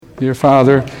dear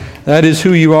Father. That is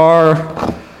who you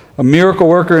are, a miracle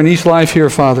worker in each life here,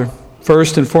 Father.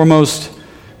 First and foremost,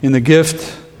 in the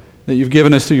gift that you've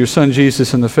given us through your Son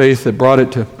Jesus and the faith that brought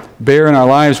it to bear in our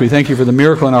lives. We thank you for the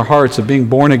miracle in our hearts of being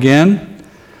born again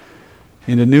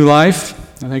into new life.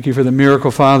 I thank you for the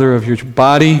miracle, Father, of your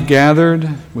body gathered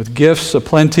with gifts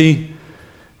aplenty,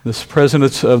 this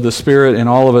presence of the Spirit in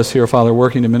all of us here, Father,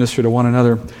 working to minister to one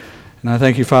another. And I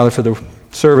thank you, Father, for the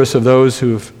service of those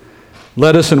who have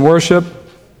led us in worship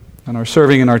and are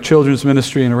serving in our children's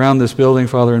ministry and around this building,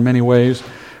 Father, in many ways.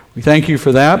 We thank you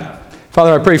for that.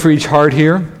 Father, I pray for each heart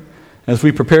here. As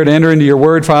we prepare to enter into your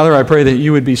word, Father, I pray that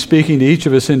you would be speaking to each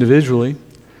of us individually.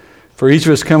 For each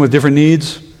of us come with different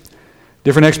needs,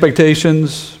 different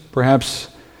expectations, perhaps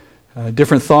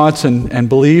different thoughts and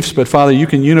beliefs. But Father, you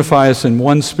can unify us in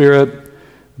one spirit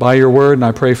by your word, and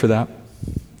I pray for that.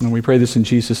 And we pray this in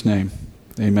Jesus' name.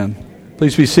 Amen.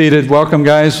 Please be seated. Welcome,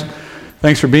 guys.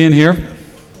 Thanks for being here.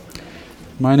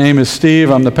 My name is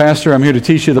Steve. I'm the pastor. I'm here to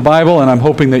teach you the Bible, and I'm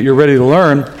hoping that you're ready to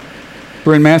learn.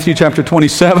 We're in Matthew chapter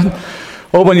 27.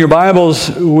 Open your Bibles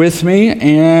with me,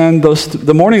 and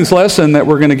the morning's lesson that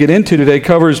we're going to get into today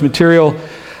covers material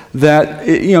that,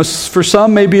 for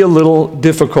some may be a little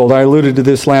difficult. I alluded to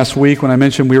this last week when I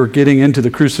mentioned we were getting into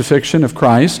the crucifixion of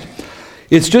Christ.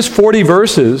 It's just 40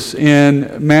 verses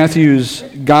in Matthew's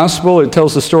gospel. It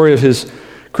tells the story of his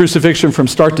crucifixion from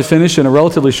start to finish in a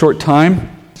relatively short time.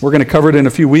 We're going to cover it in a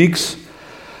few weeks.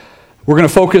 We're going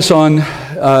to focus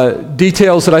on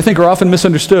details that I think are often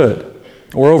misunderstood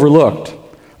or overlooked.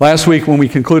 Last week when we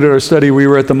concluded our study, we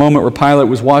were at the moment where Pilate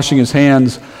was washing his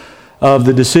hands of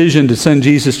the decision to send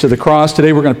Jesus to the cross.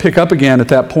 Today we're going to pick up again at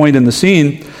that point in the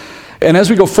scene. And as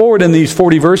we go forward in these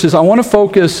 40 verses, I want to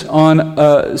focus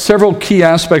on several key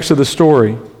aspects of the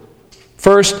story.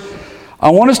 First, I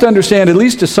want us to understand, at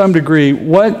least to some degree,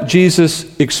 what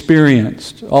Jesus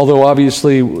experienced. Although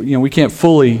obviously, we can't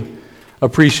fully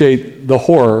appreciate the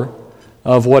horror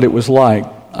of what it was like.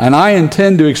 And I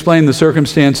intend to explain the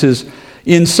circumstances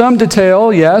in some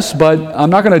detail, yes, but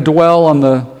I'm not going to dwell on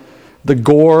the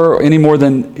gore any more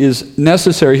than is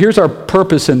necessary. Here's our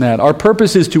purpose in that. Our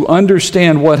purpose is to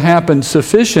understand what happened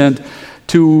sufficient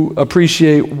to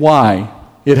appreciate why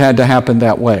it had to happen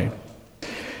that way.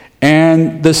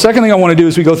 And the second thing I want to do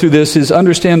as we go through this is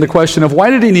understand the question of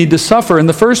why did he need to suffer in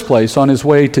the first place on his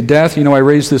way to death? I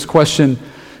raised this question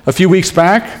a few weeks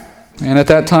back, and at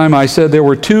that time I said there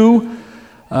were two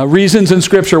reasons in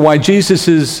Scripture why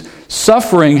Jesus'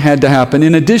 suffering had to happen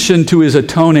in addition to his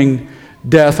atoning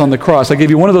death on the cross. I gave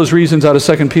you one of those reasons out of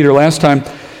 2 Peter last time,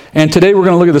 and today we're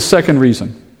going to look at the second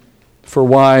reason for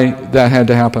why that had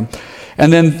to happen.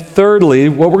 And then thirdly,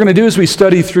 what we're going to do as we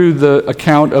study through the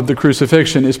account of the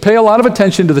crucifixion is pay a lot of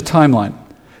attention to the timeline,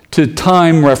 to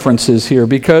time references here,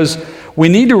 because we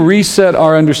need to reset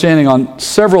our understanding on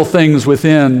several things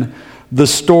within the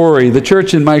story. The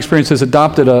church, in my experience, has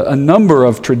adopted a number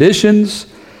of traditions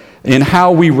in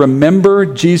how we remember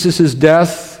Jesus'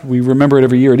 death. We remember it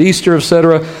every year at Easter,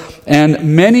 etc.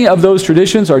 And many of those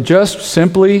traditions are just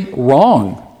simply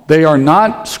wrong. They are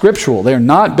not scriptural. They are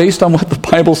not based on what the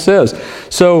Bible says.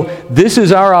 So this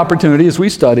is our opportunity as we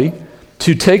study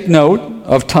to take note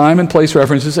of time and place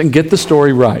references and get the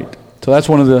story right. So that's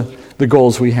one of the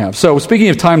goals we have. So speaking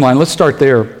of timeline, let's start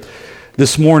there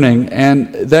this morning.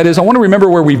 And that is, I want to remember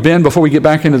where we've been before we get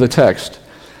back into the text.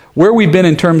 Where we've been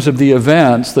in terms of the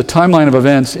events, the timeline of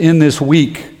events in this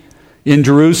week in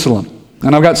Jerusalem.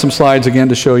 And I've got some slides again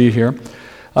to show you here.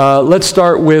 Let's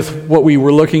start with what we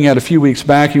were looking at a few weeks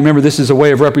back. You remember this is a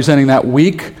way of representing that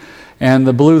week, and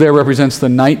the blue there represents the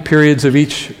night periods of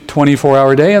each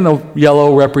 24-hour day, and the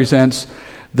yellow represents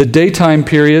the daytime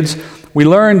periods. We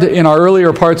learned in our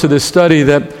earlier parts of this study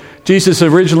that Jesus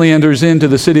originally enters into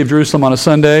the city of Jerusalem on a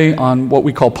Sunday, on what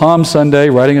we call Palm Sunday,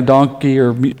 riding a donkey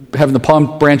or having the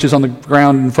palm branches on the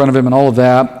ground in front of him and all of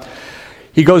that.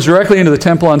 He goes directly into the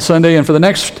temple on Sunday, and for the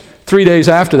next 3 days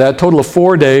after that, total of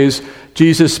 4 days,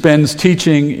 Jesus spends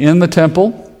teaching in the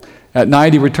temple. At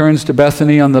night, he returns to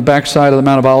Bethany on the backside of the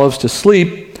Mount of Olives to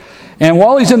sleep. And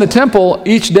while he's in the temple,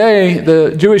 each day,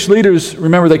 the Jewish leaders,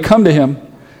 remember, they come to him,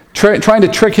 trying to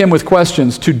trick him with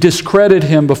questions, to discredit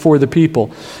him before the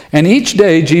people. And each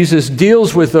day, Jesus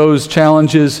deals with those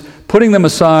challenges, putting them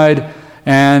aside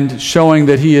and showing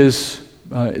that he is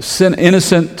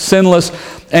innocent, sinless.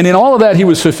 And in all of that, he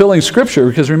was fulfilling Scripture,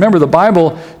 because remember, the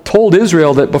Bible told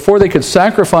Israel that before they could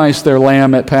sacrifice their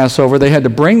lamb at Passover, they had to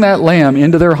bring that lamb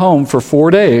into their home for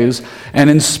 4 days and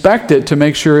inspect it to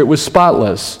make sure it was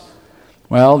spotless.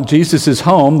 Well, Jesus'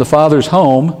 home, the Father's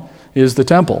home, is the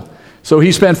temple. So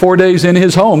he spent 4 days in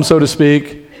his home, so to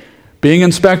speak, being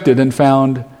inspected and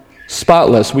found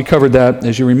spotless. We covered that,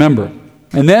 as you remember.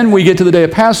 And then we get to the day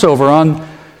of Passover on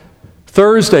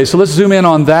Thursday. So let's zoom in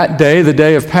on that day, the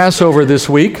day of Passover this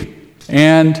week.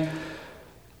 And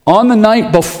on the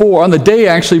night before, on the day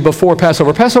actually before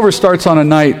Passover, Passover starts on a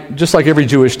night, just like every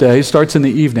Jewish day, starts in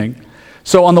the evening.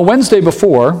 So on the Wednesday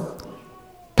before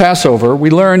Passover, we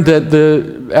learned that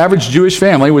the average Jewish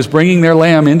family was bringing their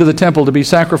lamb into the temple to be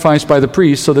sacrificed by the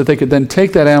priest so that they could then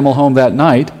take that animal home that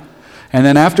night. And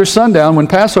then after sundown, when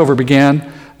Passover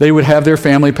began, they would have their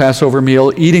family Passover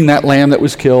meal, eating that lamb that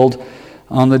was killed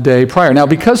on the day prior. Now,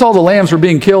 because all the lambs were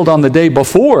being killed on the day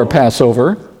before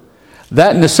Passover,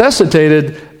 that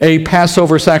necessitated a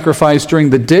Passover sacrifice during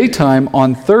the daytime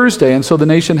on Thursday, and so the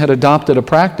nation had adopted a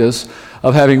practice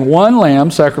of having one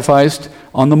lamb sacrificed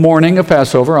on the morning of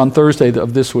Passover, on Thursday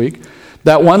of this week.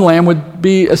 That one lamb would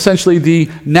be essentially the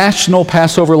national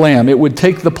Passover lamb. It would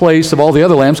take the place of all the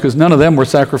other lambs because none of them were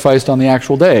sacrificed on the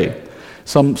actual day.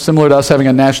 Some similar to us having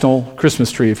a national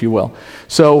Christmas tree, if you will.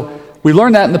 So we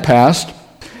learned that in the past.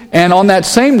 And on that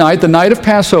same night, the night of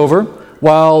Passover,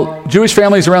 while Jewish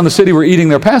families around the city were eating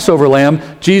their Passover lamb,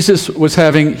 Jesus was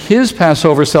having his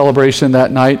Passover celebration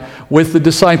that night with the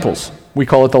disciples. We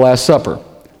call it the Last Supper.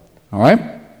 All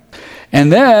right?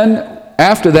 And then,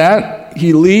 after that,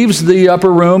 he leaves the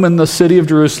upper room in the city of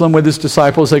Jerusalem with his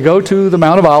disciples. They go to the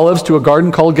Mount of Olives, to a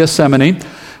garden called Gethsemane.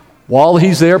 While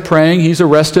he's there praying, he's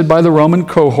arrested by the Roman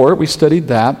cohort. We studied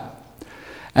that.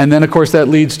 And then, of course, that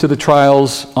leads to the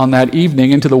trials on that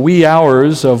evening, into the wee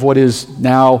hours of what is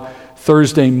now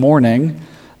Thursday morning.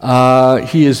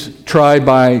 He is tried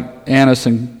by Annas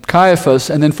and Caiaphas.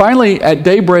 And then finally, at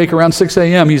daybreak, around 6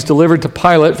 a.m., he's delivered to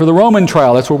Pilate for the Roman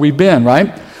trial. That's where we've been,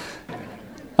 right?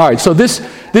 All right, so this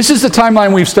is the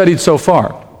timeline we've studied so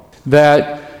far.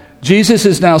 That Jesus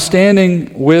is now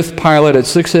standing with Pilate at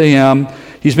 6 a.m.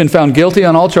 He's been found guilty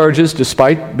on all charges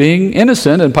despite being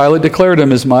innocent, and Pilate declared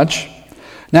him as much.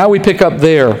 Now we pick up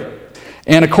there.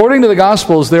 And according to the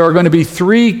Gospels, there are going to be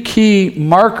three key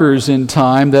markers in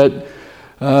time that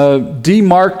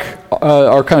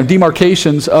are kind of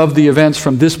demarcations of the events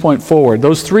from this point forward.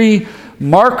 Those three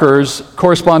markers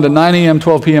correspond to 9 a.m.,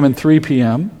 12 p.m., and 3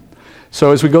 p.m.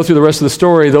 So as we go through the rest of the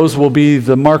story, those will be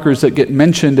the markers that get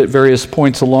mentioned at various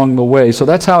points along the way. So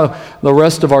that's how the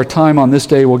rest of our time on this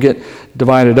day will get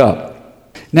divided up.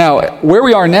 Now, where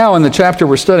we are now in the chapter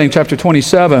we're studying, chapter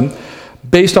 27,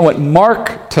 based on what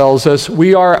Mark tells us,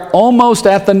 we are almost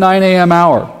at the 9 a.m.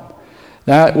 hour.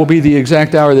 That will be the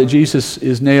exact hour that Jesus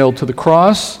is nailed to the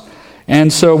cross.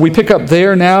 And so we pick up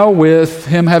there now with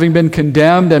him having been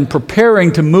condemned and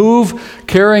preparing to move,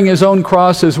 carrying his own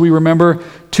cross, as we remember,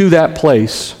 to that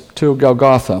place, to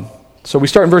Golgotha. So we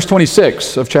start in verse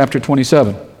 26 of chapter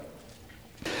 27.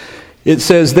 It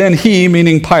says, "Then he,"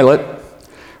 meaning Pilate,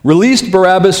 "released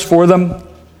Barabbas for them,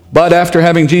 but after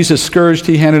having Jesus scourged,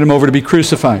 he handed him over to be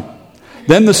crucified.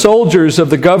 Then the soldiers of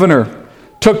the governor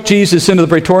took Jesus into the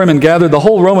praetorium and gathered the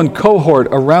whole Roman cohort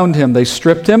around him. They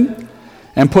stripped him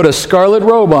and put a scarlet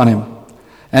robe on him.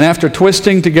 And after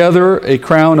twisting together a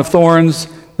crown of thorns,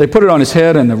 they put it on his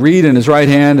head and a reed in his right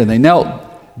hand, and they knelt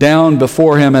down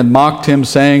before him and mocked him,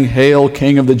 saying, 'Hail,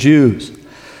 King of the Jews!'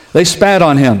 They spat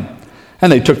on him,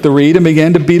 and they took the reed and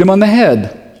began to beat him on the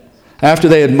head. After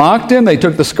they had mocked him, they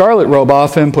took the scarlet robe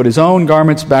off him, put his own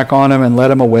garments back on him, and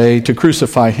led him away to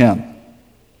crucify him."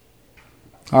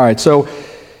 All right, so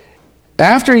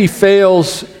after he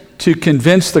fails to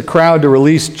convince the crowd to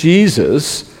release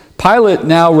Jesus, Pilate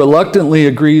now reluctantly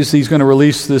agrees he's going to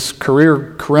release this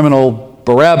career criminal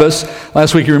Barabbas.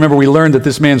 Last week, you remember, we learned that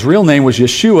this man's real name was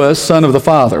Yeshua, son of the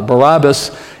Father.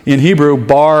 Barabbas in Hebrew,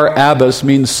 Bar-Abbas,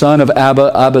 means son of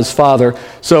Abba, Abba's father.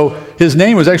 So his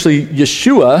name was actually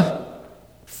Yeshua,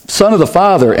 son of the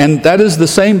Father, and that is the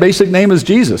same basic name as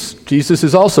Jesus. Jesus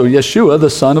is also Yeshua, the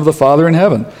Son of the Father in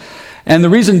heaven. And the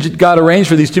reason God arranged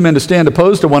for these two men to stand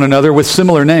opposed to one another with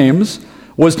similar names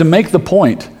was to make the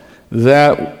point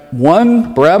that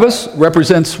one, Barabbas,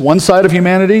 represents one side of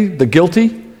humanity, the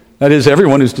guilty, that is,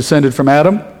 everyone who's descended from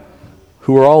Adam,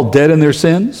 who are all dead in their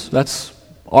sins. That's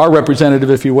our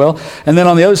representative, if you will. And then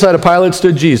on the other side of Pilate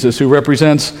stood Jesus, who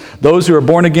represents those who are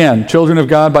born again, children of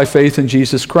God by faith in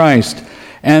Jesus Christ.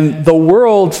 And the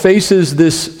world faces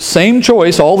this same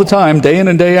choice all the time, day in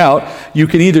and day out. You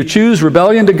can either choose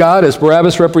rebellion to God, as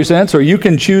Barabbas represents, or you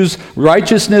can choose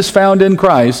righteousness found in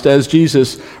Christ, as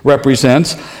Jesus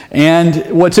represents. And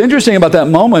what's interesting about that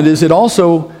moment is it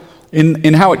also,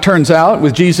 in how it turns out,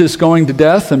 with Jesus going to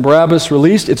death and Barabbas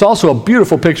released, it's also a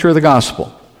beautiful picture of the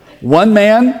gospel. One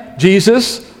man,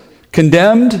 Jesus,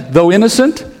 condemned, though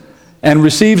innocent, and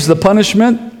receives the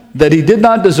punishment that he did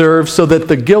not deserve so that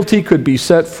the guilty could be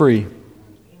set free.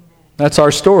 That's our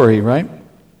story, right?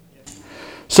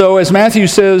 So as Matthew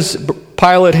says,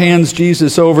 Pilate hands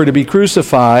Jesus over to be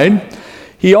crucified.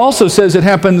 He also says it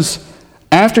happens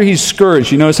after he's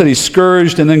scourged. You notice that he's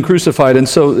scourged and then crucified. And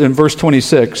so in verse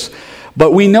 26,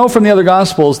 but we know from the other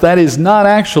Gospels that is not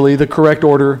actually the correct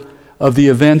order of the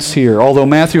events here. Although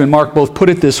Matthew and Mark both put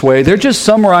it this way, they're just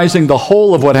summarizing the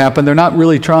whole of what happened. They're not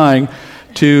really trying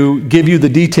to give you the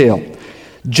detail.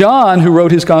 John, who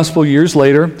wrote his Gospel years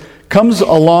later, comes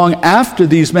along after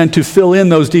these men to fill in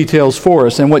those details for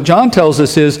us. And what John tells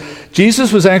us is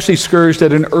Jesus was actually scourged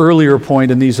at an earlier point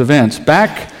in these events,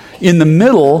 back in the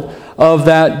middle of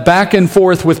that back and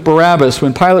forth with Barabbas,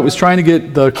 when Pilate was trying to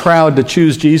get the crowd to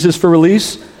choose Jesus for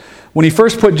release. When he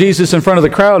first put Jesus in front of the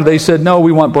crowd, they said, no,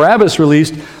 we want Barabbas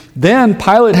released. Then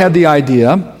Pilate had the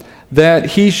idea that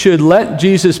he should let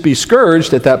Jesus be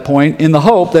scourged at that point in the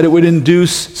hope that it would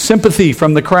induce sympathy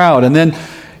from the crowd. And then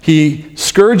he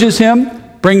scourges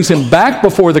him, brings him back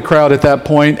before the crowd at that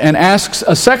point, and asks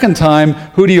a second time,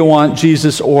 who do you want,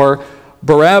 Jesus or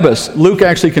Barabbas? Luke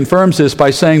actually confirms this by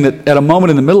saying that at a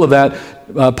moment in the middle of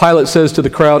that, Pilate says to the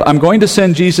crowd, I'm going to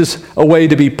send Jesus away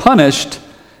to be punished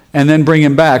and then bring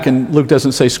him back. And Luke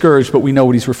doesn't say scourged, but we know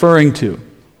what he's referring to.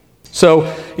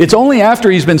 So it's only after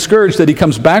he's been scourged that he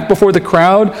comes back before the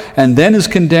crowd and then is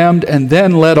condemned and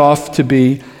then led off to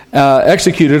be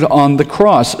executed on the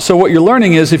cross. So what you're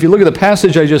learning is, if you look at the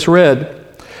passage I just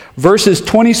read, verses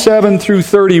 27 through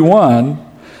 31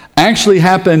 actually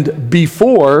happened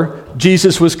before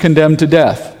Jesus was condemned to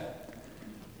death.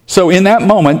 So in that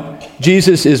moment,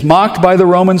 Jesus is mocked by the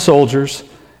Roman soldiers,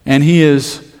 and he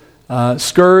is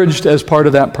scourged as part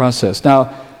of that process.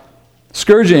 Now,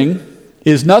 scourging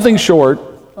is nothing short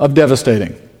of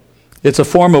devastating. It's a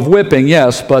form of whipping,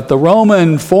 yes, but the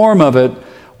Roman form of it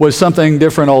was something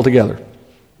different altogether.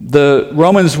 The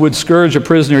Romans would scourge a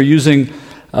prisoner using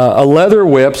a leather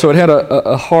whip, so it had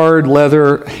a hard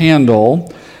leather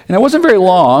handle, and it wasn't very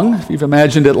long. If you've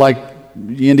imagined it like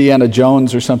Indiana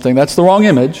Jones or something, that's the wrong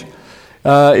image.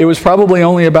 It was probably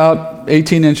only about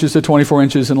 18 inches to 24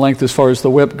 inches in length as far as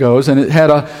the whip goes, and it had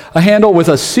a handle with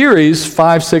a series,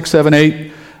 5, 6, 7,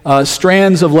 8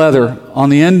 strands of leather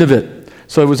on the end of it.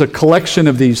 So it was a collection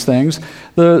of these things.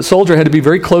 The soldier had to be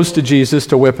very close to Jesus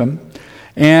to whip him.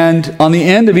 And on the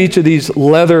end of each of these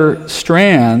leather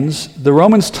strands, the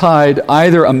Romans tied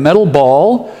either a metal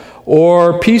ball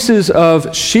or pieces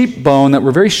of sheep bone that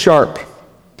were very sharp.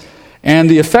 And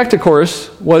the effect, of course,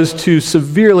 was to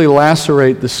severely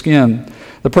lacerate the skin.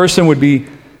 The person would be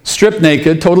stripped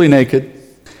naked, totally naked,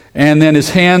 and then his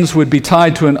hands would be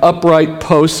tied to an upright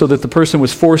post so that the person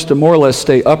was forced to more or less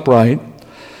stay upright.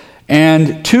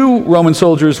 And 2 Roman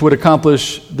soldiers would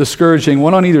accomplish the scourging,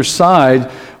 one on either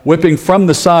side, whipping from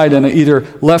the side in either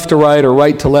left to right or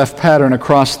right to left pattern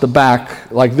across the back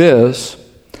like this.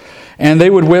 And they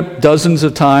would whip dozens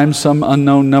of times, some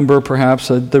unknown number perhaps.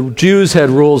 The Jews had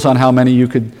rules on how many you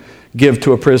could give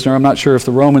to a prisoner. I'm not sure if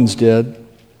the Romans did.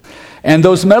 And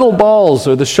those metal balls,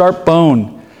 or the sharp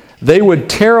bone, they would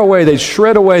tear away, they'd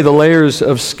shred away the layers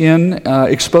of skin,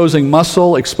 exposing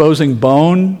muscle, exposing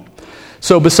bone.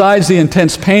 So besides the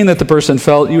intense pain that the person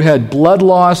felt, you had blood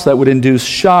loss that would induce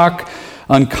shock,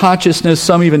 unconsciousness.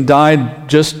 Some even died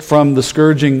just from the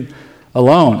scourging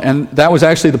alone. And that was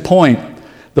actually the point.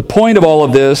 The point of all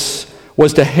of this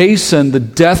was to hasten the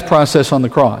death process on the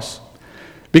cross.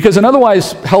 Because an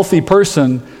otherwise healthy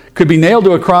person could be nailed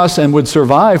to a cross and would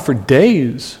survive for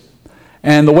days.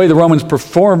 And the way the Romans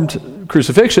performed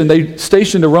crucifixion, they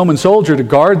stationed a Roman soldier to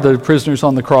guard the prisoners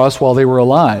on the cross while they were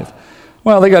alive.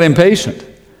 Well, they got impatient.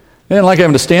 They didn't like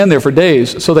having to stand there for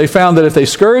days, so they found that if they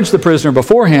scourged the prisoner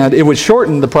beforehand, it would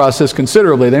shorten the process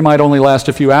considerably. They might only last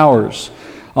a few hours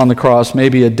on the cross,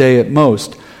 maybe a day at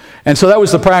most. And so that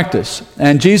was the practice.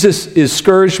 And Jesus is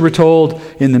scourged, we're told,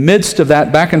 in the midst of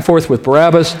that back and forth with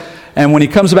Barabbas. And when he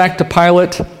comes back to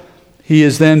Pilate, he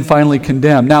is then finally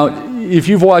condemned. Now, if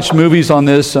you've watched movies on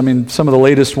this, I mean, some of the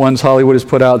latest ones Hollywood has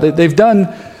put out, they've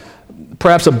done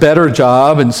perhaps a better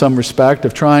job in some respect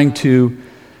of trying to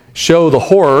show the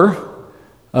horror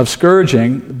of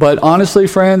scourging. But honestly,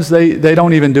 friends, they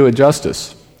don't even do it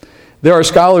justice. There are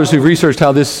scholars who've researched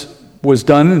how this was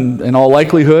done in all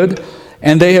likelihood,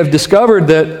 and they have discovered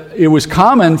that it was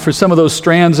common for some of those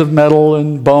strands of metal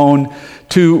and bone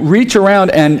to reach around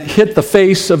and hit the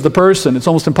face of the person. It's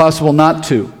almost impossible not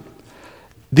to.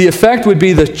 The effect would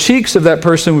be the cheeks of that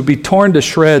person would be torn to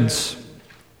shreds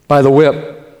by the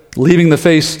whip, leaving the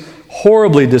face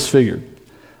horribly disfigured,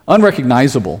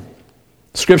 unrecognizable.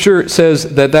 Scripture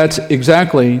says that that's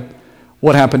exactly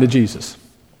what happened to Jesus.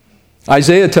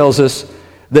 Isaiah tells us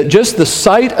that just the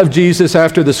sight of Jesus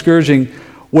after the scourging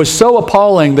was so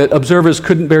appalling that observers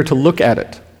couldn't bear to look at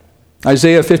it.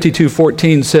 Isaiah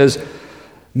 52:14 says,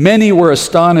 "Many were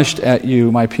astonished at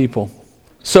you, my people.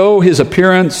 So his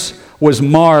appearance was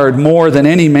marred more than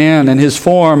any man, and his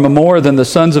form more than the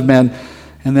sons of men."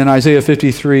 And then Isaiah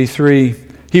 53:3,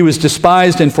 "He was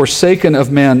despised and forsaken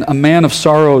of men, a man of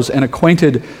sorrows and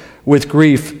acquainted with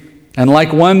grief. And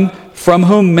like one from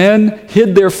whom men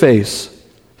hid their face,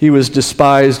 he was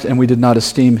despised and we did not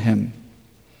esteem him."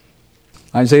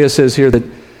 Isaiah says here that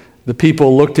the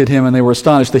people looked at him and they were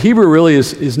astonished. The Hebrew really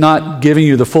is not giving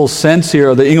you the full sense here,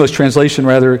 or the English translation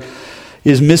rather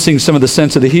is missing some of the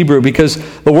sense of the Hebrew, because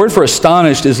the word for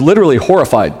astonished is literally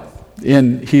horrified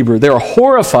in Hebrew. They are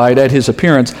horrified at his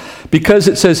appearance because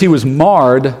it says he was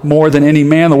marred more than any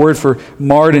man. The word for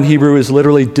marred in Hebrew is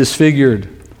literally disfigured.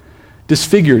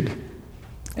 Disfigured.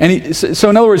 And so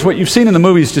in other words, what you've seen in the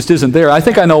movies just isn't there. I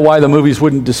think I know why the movies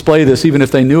wouldn't display this even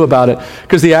if they knew about it,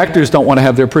 because the actors don't want to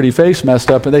have their pretty face messed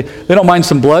up, and they don't mind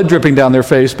some blood dripping down their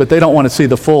face, but they don't want to see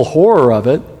the full horror of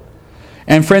it.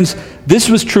 And friends, this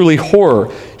was truly horror.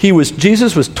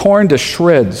 Jesus was torn to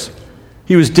shreds.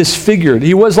 He was disfigured.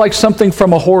 He was like something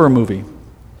from a horror movie.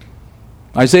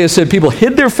 Isaiah said people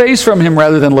hid their face from him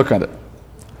rather than look at it.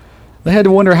 They had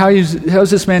to wonder, how is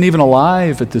this man even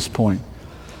alive at this point?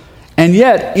 And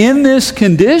yet, in this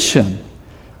condition,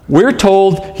 we're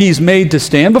told he's made to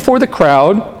stand before the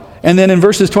crowd. And then in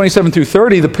verses 27 through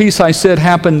 30, the piece I said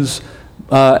happens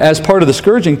as part of the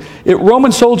scourging.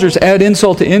 Roman soldiers add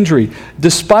insult to injury.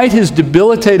 Despite his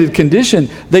debilitated condition,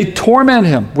 they torment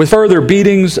him with further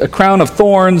beatings, a crown of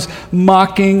thorns,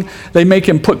 mocking. They make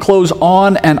him put clothes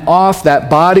on and off that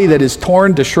body that is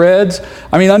torn to shreds.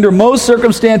 I mean, under most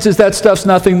circumstances, that stuff's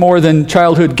nothing more than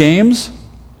childhood games.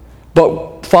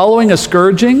 But following a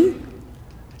scourging,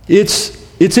 it's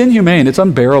inhumane. It's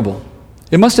unbearable.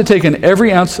 It must have taken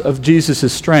every ounce of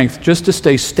Jesus' strength just to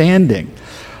stay standing.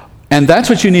 And that's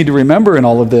what you need to remember in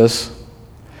all of this,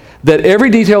 that every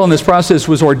detail in this process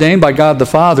was ordained by God the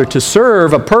Father to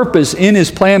serve a purpose in his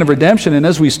plan of redemption. And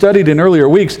as we studied in earlier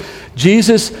weeks,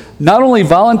 Jesus not only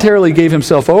voluntarily gave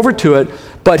himself over to it,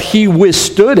 but he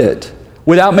withstood it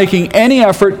without making any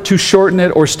effort to shorten it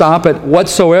or stop it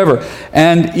whatsoever.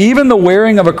 And even the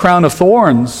wearing of a crown of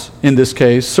thorns, in this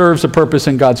case, serves a purpose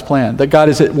in God's plan, that God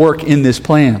is at work in this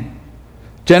plan.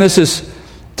 Genesis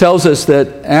tells us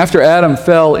that after Adam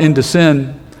fell into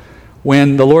sin,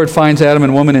 when the Lord finds Adam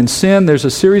and woman in sin, there's a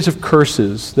series of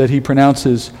curses that he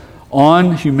pronounces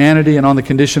on humanity and on the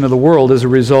condition of the world as a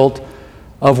result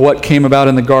of what came about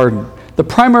in the garden. The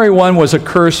primary one was a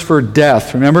curse for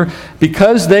death. Remember?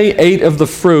 Because they ate of the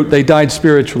fruit, they died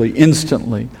spiritually,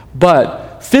 instantly.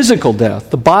 But physical death,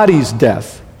 the body's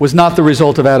death, was not the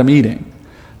result of Adam eating.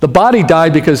 The body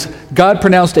died because God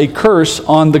pronounced a curse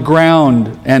on the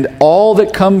ground, and all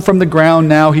that come from the ground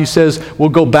now, he says, will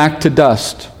go back to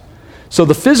dust. So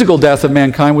the physical death of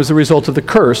mankind was the result of the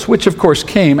curse, which of course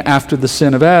came after the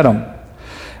sin of Adam.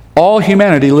 All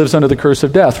humanity lives under the curse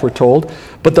of death, we're told.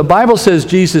 But the Bible says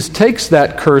Jesus takes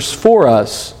that curse for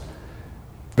us.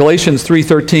 Galatians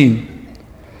 3:13.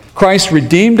 Christ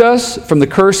redeemed us from the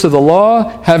curse of the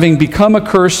law, having become a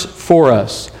curse for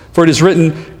us. For it is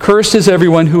written, "Cursed is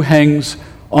everyone who hangs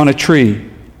on a tree."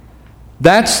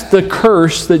 That's the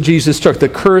curse that Jesus took, the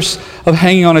curse of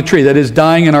hanging on a tree, that is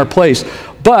dying in our place.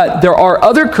 But there are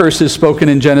other curses spoken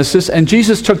in Genesis, and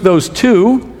Jesus took those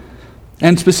too.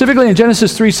 And specifically in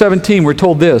Genesis 3:17, we're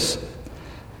told this.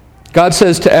 God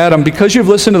says to Adam, "Because you've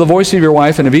listened to the voice of your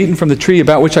wife and have eaten from the tree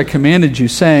about which I commanded you,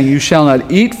 saying, 'You shall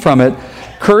not eat from it,'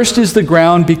 cursed is the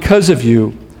ground because of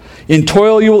you. In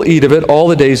toil you will eat of it all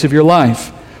the days of your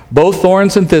life. Both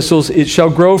thorns and thistles it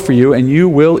shall grow for you, and you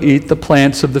will eat the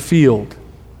plants of the field."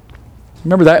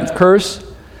 Remember that curse?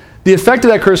 The effect of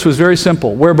that curse was very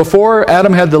simple. Where before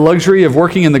Adam had the luxury of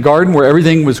working in the garden where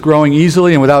everything was growing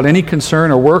easily and without any concern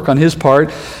or work on his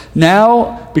part,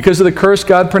 now, because of the curse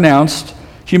God pronounced,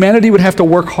 humanity would have to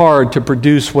work hard to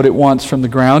produce what it wants from the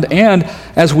ground. And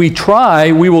as we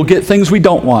try, we will get things we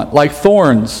don't want, like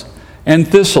thorns and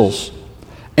thistles.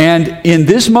 And in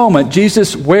this moment,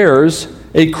 Jesus wears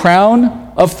a crown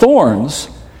of thorns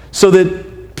so that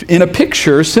in a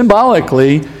picture,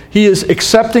 symbolically, he is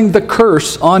accepting the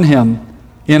curse on him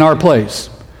in our place.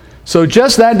 So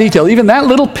just that detail, even that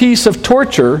little piece of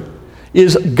torture,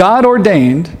 is God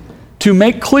ordained to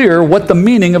make clear what the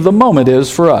meaning of the moment is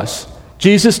for us.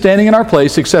 Jesus standing in our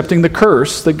place, accepting the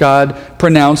curse that God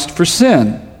pronounced for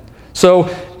sin. So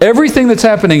everything that's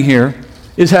happening here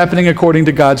is happening according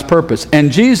to God's purpose.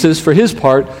 And Jesus, for his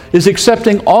part, is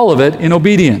accepting all of it in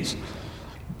obedience.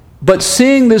 But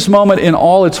seeing this moment in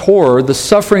all its horror, the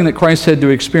suffering that Christ had to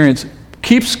experience,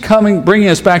 keeps bringing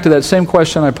us back to that same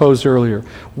question I posed earlier.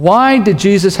 Why did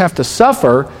Jesus have to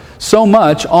suffer so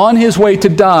much on his way to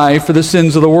die for the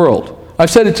sins of the world.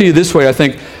 I've said it to you this way, I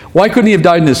think. Why couldn't he have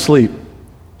died in his sleep?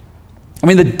 I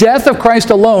mean, the death of Christ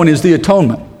alone is the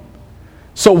atonement.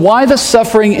 So why the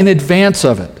suffering in advance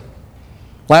of it?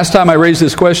 Last time I raised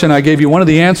this question, I gave you one of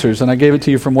the answers, and I gave it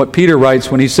to you from what Peter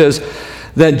writes when he says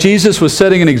that Jesus was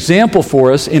setting an example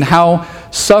for us in how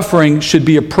suffering should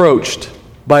be approached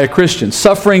by a Christian.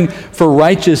 Suffering for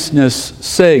righteousness'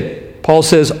 sake. Paul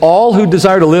says, all who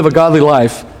desire to live a godly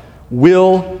life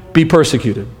will be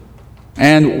persecuted.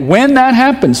 And when that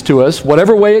happens to us,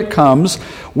 whatever way it comes,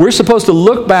 we're supposed to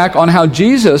look back on how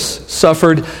Jesus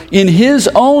suffered in his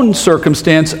own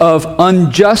circumstance of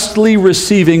unjustly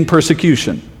receiving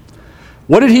persecution.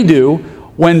 What did he do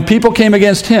when people came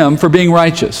against him for being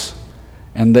righteous?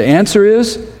 And the answer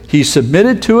is, he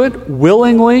submitted to it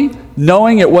willingly,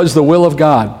 knowing it was the will of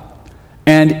God.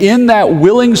 And in that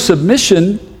willing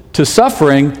submission to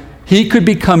suffering, he could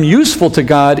become useful to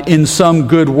God in some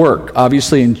good work.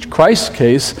 Obviously, in Christ's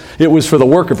case, it was for the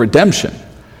work of redemption.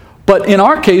 But in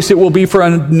our case, it will be for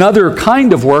another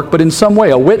kind of work, but in some way,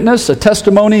 a witness, a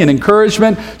testimony, an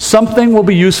encouragement, something will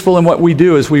be useful in what we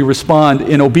do as we respond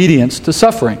in obedience to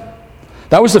suffering.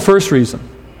 That was the first reason.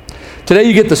 Today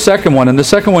you get the second one, and the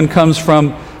second one comes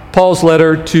from Paul's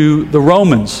letter to the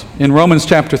Romans. In Romans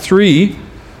chapter 3,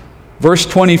 verse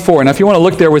 24. And if you want to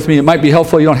look there with me, it might be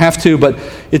helpful. You don't have to, but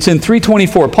it's in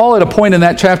 3:24. Paul, at a point in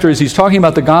that chapter, as he's talking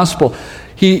about the gospel,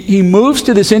 he moves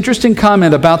to this interesting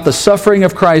comment about the suffering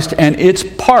of Christ and its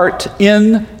part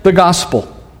in the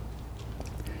gospel.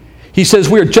 He says,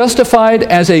 we are justified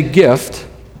as a gift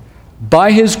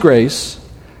by his grace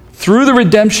through the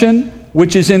redemption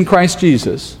which is in Christ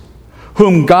Jesus,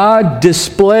 whom God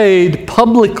displayed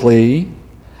publicly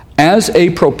as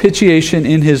a propitiation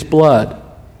in his blood.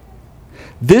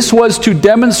 This was to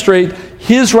demonstrate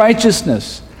his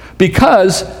righteousness,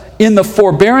 because in the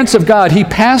forbearance of God, he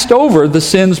passed over the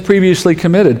sins previously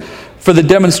committed for the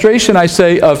demonstration, I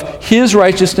say, of his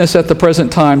righteousness at the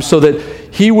present time, so that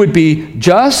he would be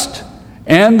just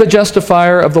and the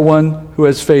justifier of the one who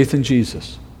has faith in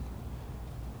Jesus.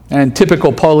 And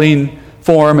typical Pauline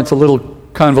form, it's a little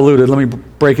convoluted. Let me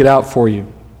break it out for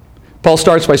you. Paul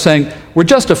starts by saying, we're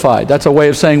justified. That's a way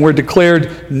of saying we're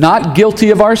declared not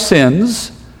guilty of our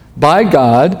sins by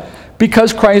God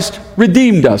because Christ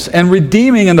redeemed us. And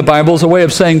redeeming in the Bible is a way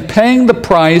of saying paying the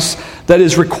price that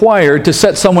is required to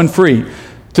set someone free,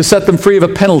 to set them free of a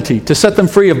penalty, to set them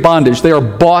free of bondage. They are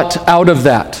bought out of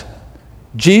that.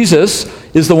 Jesus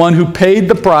is the one who paid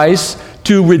the price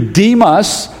to redeem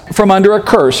us from under a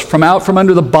curse, from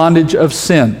under the bondage of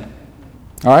sin.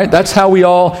 All right, that's how we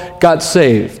all got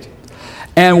saved.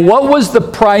 And what was the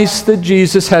price that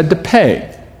Jesus had to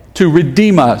pay to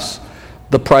redeem us?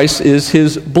 The price is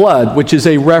his blood, which is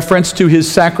a reference to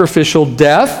his sacrificial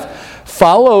death,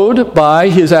 followed by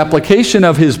his application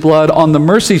of his blood on the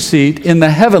mercy seat in the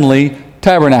heavenly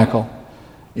tabernacle.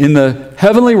 In the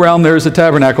heavenly realm, there is a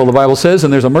tabernacle, the Bible says,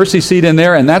 and there's a mercy seat in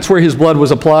there, and that's where his blood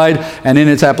was applied, and in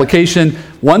its application,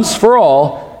 once for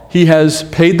all, he has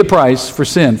paid the price for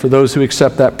sin for those who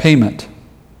accept that payment.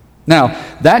 Now,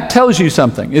 that tells you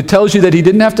something. It tells you that he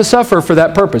didn't have to suffer for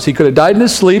that purpose. He could have died in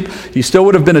his sleep. He still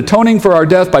would have been atoning for our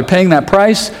death by paying that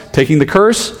price, taking the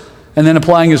curse, and then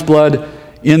applying his blood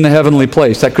in the heavenly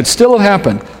place. That could still have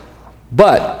happened.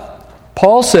 But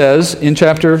Paul says in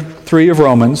chapter 3 of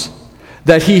Romans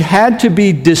that he had to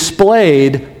be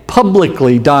displayed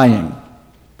publicly dying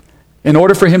in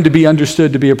order for him to be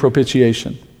understood to be a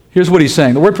propitiation. Here's what he's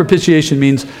saying. The word propitiation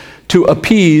means to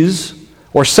appease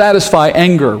or satisfy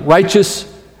anger, righteous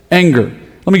anger.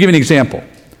 Let me give you an example.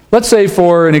 Let's say,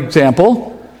 for an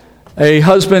example, a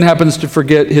husband happens to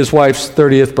forget his wife's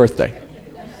 30th birthday.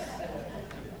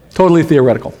 Totally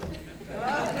theoretical.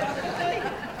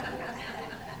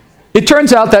 It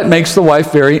turns out that makes the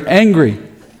wife very angry.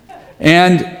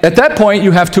 And at that point,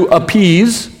 you have to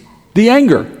appease the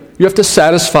anger. You have to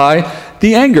satisfy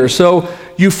the anger. So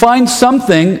you find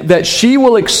something that she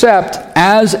will accept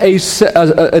as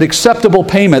an acceptable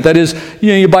payment. That is,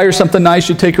 you buy her something nice,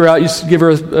 you take her out, you give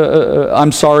her a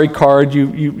I'm sorry card,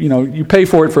 you pay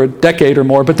for it for a decade or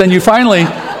more, but then you finally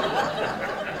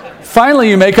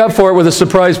you make up for it with a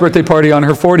surprise birthday party on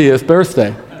her 40th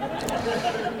birthday.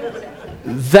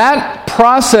 That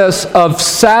process of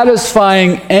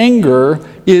satisfying anger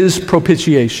is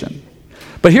propitiation.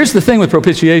 But here's the thing with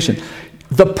propitiation.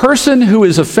 The person who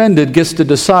is offended gets to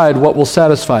decide what will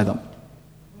satisfy them.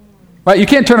 Right? You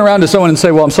can't turn around to someone and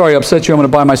say, well, I'm sorry I upset you, I'm going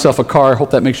to buy myself a car,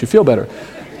 hope that makes you feel better.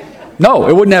 No,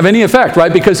 it wouldn't have any effect,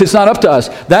 right? Because it's not up to us.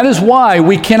 That is why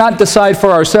we cannot decide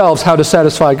for ourselves how to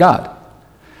satisfy God.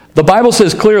 The Bible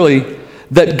says clearly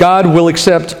that God will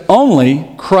accept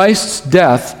only Christ's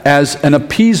death as an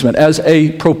appeasement, as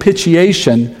a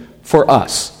propitiation for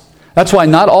us. That's why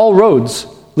not all roads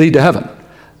lead to heaven.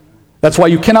 That's why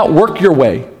you cannot work your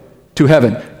way to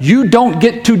heaven. You don't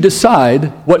get to decide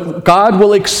what God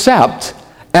will accept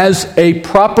as a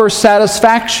proper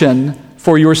satisfaction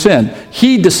for your sin.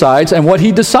 He decides, and what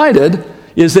he decided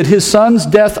is that his son's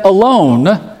death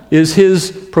alone is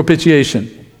his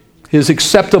propitiation, his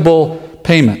acceptable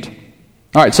payment.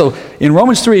 All right, so in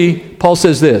Romans 3, Paul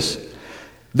says this,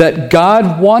 that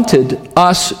God wanted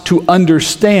us to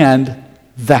understand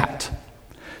that.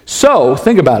 So,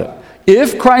 think about it.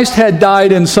 If Christ had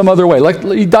died in some other way, like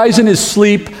he dies in his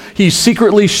sleep, he's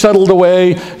secretly shuttled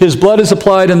away, his blood is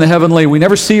applied in the heavenly, we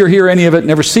never see or hear any of it,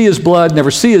 never see his blood, never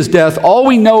see his death. All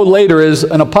we know later is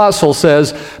an apostle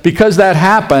says, because that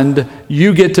happened,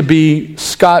 you get to be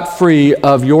scot-free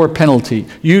of your penalty.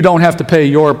 You don't have to pay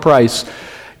your price.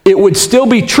 It would still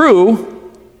be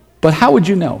true, but how would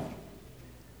you know?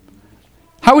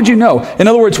 How would you know? In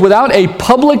other words, without a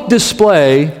public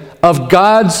display of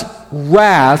God's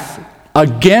wrath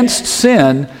against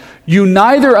sin, you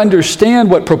neither understand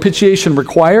what propitiation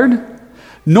required,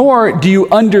 nor do you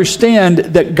understand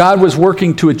that God was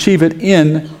working to achieve it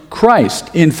in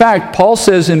Christ. In fact, Paul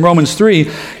says in Romans 3,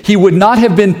 he would not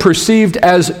have been perceived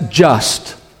as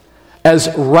just,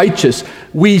 as righteous.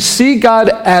 We see God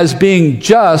as being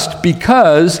just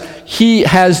because he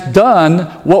has done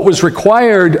what was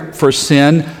required for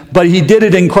sin, but he did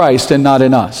it in Christ and not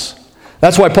in us.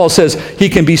 That's why Paul says he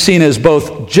can be seen as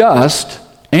both just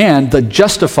and the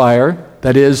justifier,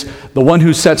 that is, the one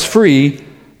who sets free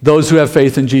those who have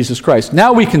faith in Jesus Christ.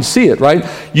 Now we can see it, right?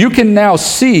 You can now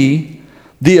see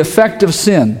the effect of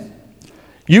sin.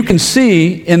 You can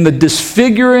see in the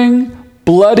disfiguring,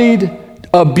 bloodied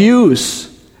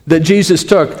abuse that Jesus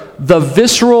took, the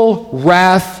visceral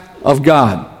wrath of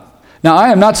God. Now, I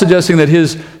am not suggesting that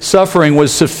his suffering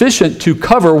was sufficient to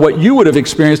cover what you would have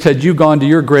experienced had you gone to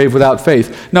your grave without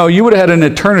faith. No, you would have had an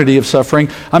eternity of suffering.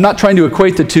 I'm not trying to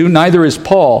equate the two, neither is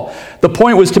Paul. The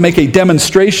point was to make a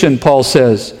demonstration, Paul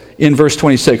says in verse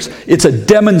 26. It's a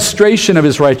demonstration of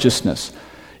his righteousness.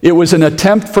 It was an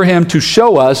attempt for him to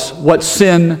show us what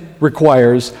sin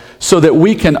requires so that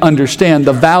we can understand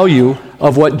the value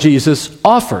of what Jesus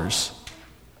offers.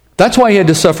 That's why he had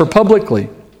to suffer publicly.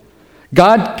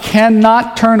 God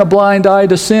cannot turn a blind eye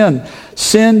to sin.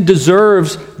 Sin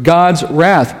deserves God's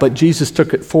wrath, but Jesus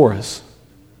took it for us.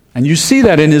 And you see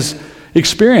that in his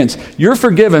experience. You're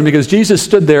forgiven because Jesus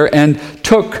stood there and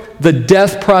took the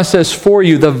death process for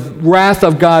you, the wrath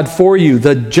of God for you,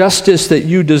 the justice that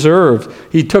you deserved.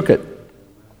 He took it.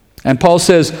 And Paul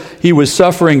says he was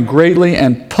suffering greatly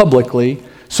and publicly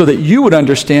so that you would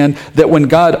understand that when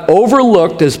God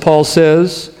overlooked, as Paul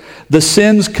says, the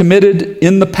sins committed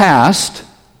in the past,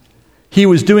 he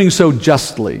was doing so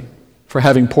justly for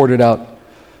having poured it out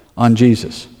on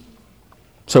Jesus.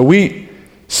 So we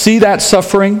see that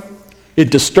suffering. It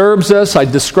disturbs us. I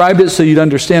described it so you'd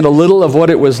understand a little of what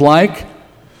it was like.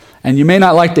 And you may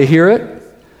not like to hear it,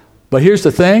 but here's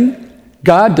the thing.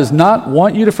 God does not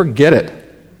want you to forget it.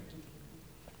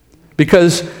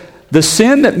 Because the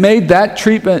sin that made that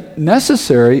treatment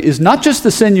necessary is not just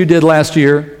the sin you did last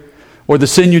year or the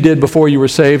sin you did before you were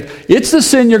saved. It's the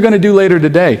sin you're going to do later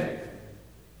today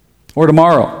or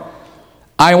tomorrow.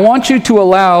 I want you to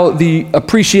allow the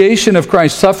appreciation of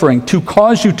Christ's suffering to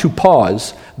cause you to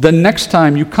pause the next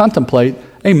time you contemplate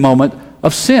a moment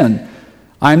of sin.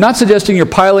 I'm not suggesting you're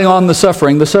piling on the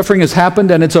suffering. The suffering has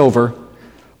happened and it's over.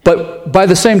 But by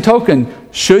the same token,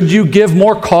 should you give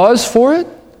more cause for it?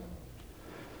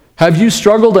 Have you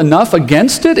struggled enough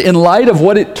against it in light of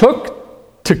what it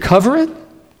took to cover it?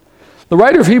 The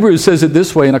writer of Hebrews says it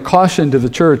this way in a caution to the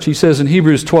church. He says in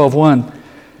Hebrews 12:1,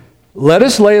 "Let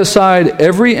us lay aside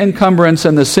every encumbrance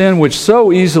and the sin which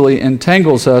so easily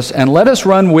entangles us, and let us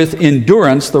run with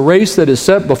endurance the race that is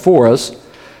set before us,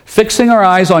 fixing our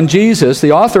eyes on Jesus,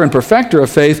 the author and perfecter of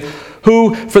faith,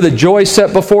 who, for the joy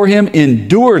set before him,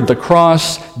 endured the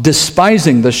cross,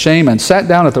 despising the shame, and sat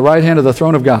down at the right hand of the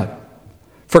throne of God.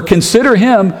 For consider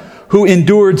him who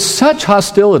endured such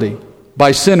hostility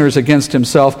by sinners against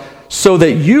himself, so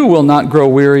that you will not grow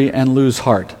weary and lose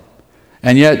heart.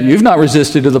 And yet you've not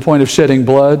resisted to the point of shedding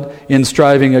blood in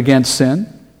striving against sin."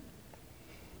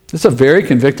 It's a very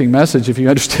convicting message if you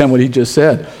understand what he just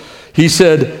said. He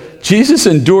said, Jesus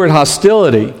endured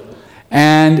hostility,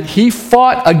 and he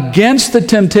fought against the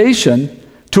temptation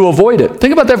to avoid it.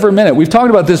 Think about that for a minute. We've talked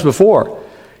about this before.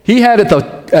 He had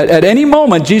at any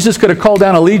moment, Jesus could have called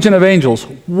down a legion of angels.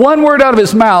 One word out of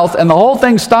his mouth, and the whole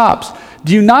thing stops.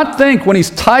 Do you not think when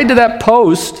he's tied to that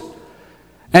post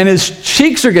and his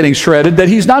cheeks are getting shredded, that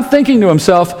he's not thinking to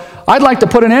himself, I'd like to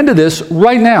put an end to this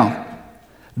right now.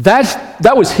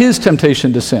 That was his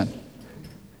temptation to sin.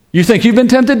 You think you've been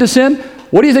tempted to sin?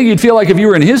 What do you think you'd feel like if you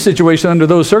were in his situation under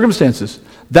those circumstances?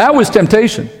 That was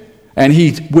temptation, and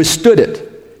he withstood it.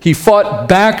 He fought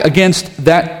back against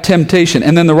that temptation.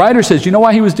 And then the writer says, you know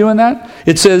why he was doing that?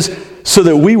 It says, so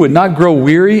that we would not grow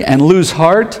weary and lose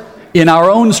heart in our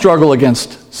own struggle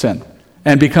against sin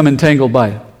and become entangled by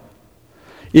it.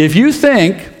 If you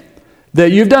think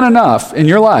that you've done enough in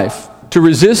your life to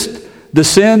resist the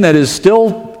sin that is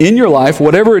still in your life,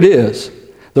 whatever it is,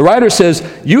 the writer says,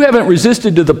 you haven't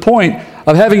resisted to the point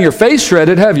of having your face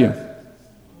shredded, have you?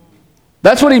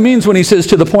 That's what he means when he says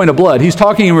to the point of blood. He's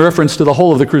talking in reference to the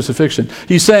whole of the crucifixion.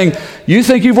 He's saying, you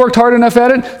think you've worked hard enough at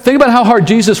it? Think about how hard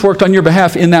Jesus worked on your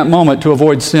behalf in that moment to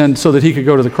avoid sin so that he could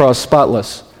go to the cross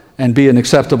spotless and be an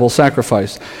acceptable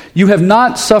sacrifice. You have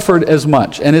not suffered as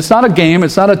much. And it's not a game,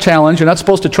 it's not a challenge. You're not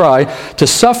supposed to try to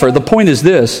suffer. The point is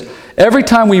this: every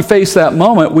time we face that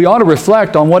moment, we ought to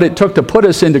reflect on what it took to put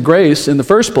us into grace in the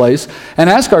first place and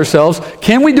ask ourselves,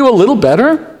 can we do a little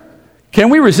better? Can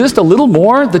we resist a little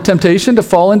more the temptation to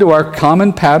fall into our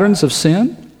common patterns of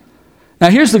sin? Now,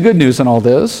 here's the good news in all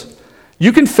this.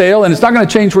 You can fail, and it's not going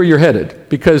to change where you're headed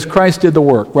because Christ did the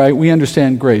work, right? We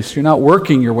understand grace. You're not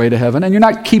working your way to heaven, and you're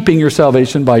not keeping your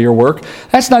salvation by your work.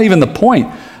 That's not even the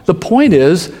point. The point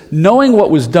is, knowing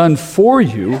what was done for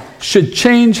you should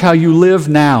change how you live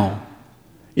now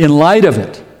in light of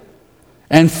it,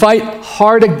 and fight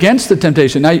hard against the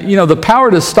temptation. Now, you know, the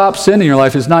power to stop sin in your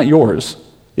life is not yours.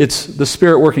 It's the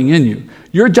Spirit working in you.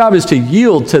 Your job is to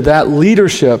yield to that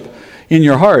leadership in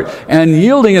your heart. And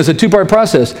yielding is a two-part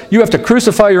process. You have to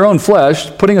crucify your own flesh,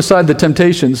 putting aside the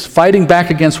temptations, fighting back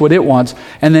against what it wants,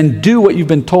 and then do what you've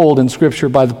been told in Scripture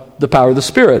by the power of the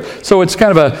Spirit. So it's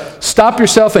kind of a stop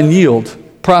yourself and yield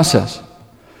process.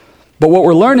 But what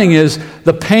we're learning is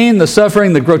the pain, the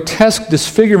suffering, the grotesque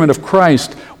disfigurement of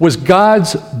Christ was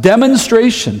God's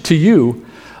demonstration to you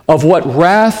of what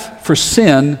wrath for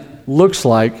sin looks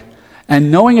like,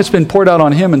 and knowing it's been poured out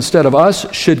on him instead of us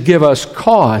should give us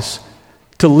cause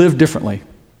to live differently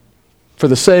for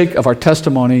the sake of our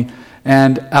testimony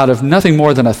and out of nothing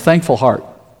more than a thankful heart.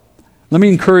 Let me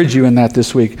encourage you in that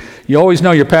this week. You always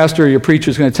know your pastor or your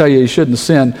preacher is going to tell you shouldn't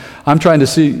sin. I'm trying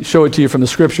to show it to you from the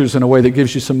Scriptures in a way that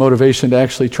gives you some motivation to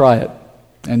actually try it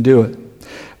and do it.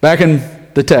 Back in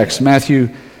the text, Matthew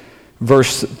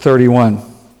verse 31.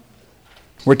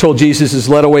 We're told Jesus is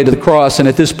led away to the cross, and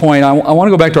at this point, I want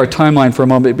to go back to our timeline for a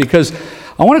moment because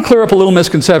I want to clear up a little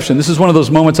misconception. This is one of those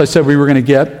moments I said we were going to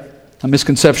get, a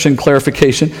misconception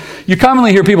clarification. You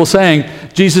commonly hear people saying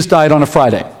Jesus died on a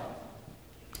Friday.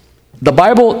 The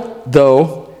Bible,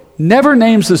 though, never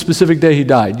names the specific day he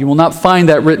died. You will not find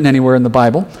that written anywhere in the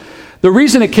Bible. The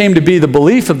reason it came to be the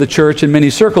belief of the church in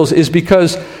many circles is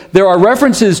because there are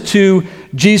references to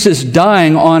Jesus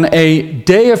dying on a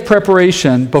day of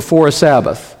preparation before a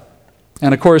Sabbath.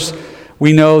 And of course,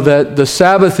 we know that the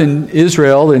Sabbath in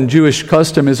Israel, in Jewish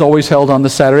custom, is always held on the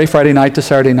Friday night to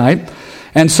Saturday night.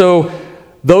 And so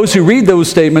those who read those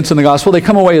statements in the gospel, they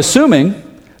come away assuming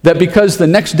that because the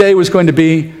next day was going to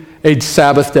be a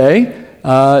Sabbath day,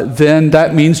 then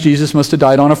that means Jesus must have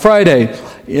died on a Friday.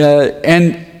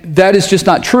 And that is just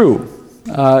not true.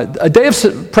 A day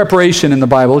of preparation in the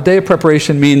Bible, a day of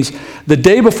preparation means the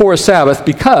day before a Sabbath,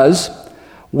 because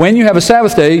when you have a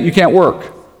Sabbath day, you can't work,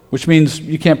 which means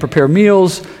you can't prepare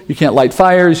meals, you can't light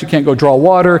fires, you can't go draw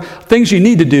water. Things you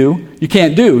need to do, you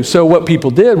can't do. So what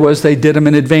people did was they did them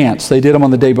in advance. They did them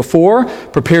on the day before,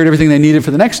 prepared everything they needed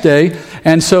for the next day,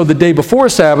 and so the day before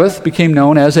Sabbath became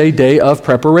known as a day of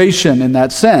preparation in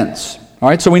that sense. All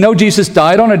right, so we know Jesus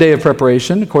died on a day of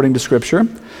preparation, according to Scripture.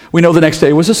 We know the next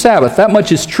day was a Sabbath. That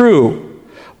much is true.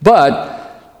 But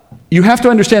you have to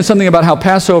understand something about how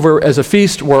Passover as a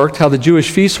feast worked, how the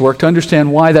Jewish feasts worked, to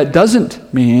understand why that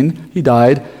doesn't mean he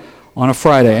died on a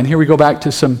Friday. And here we go back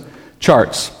to some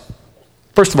charts.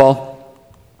 First of all,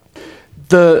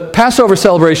 the Passover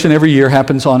celebration every year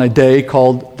happens on a day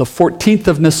called the 14th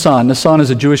of Nisan. Nisan is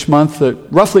a Jewish month that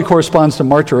roughly corresponds to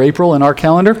March or April in our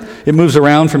calendar. It moves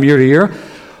around from year to year.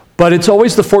 But it's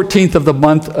always the 14th of the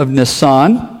month of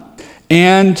Nisan.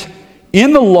 And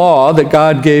in the law that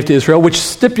God gave to Israel, which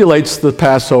stipulates the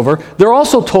Passover, they're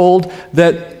also told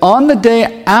that on the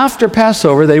day after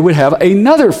Passover, they would have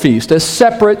another feast, a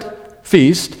separate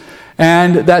feast.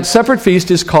 And that separate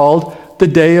feast is called the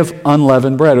Day of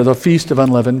Unleavened Bread, or the Feast of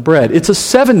Unleavened Bread. It's a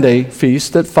 7-day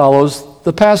feast that follows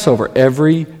the Passover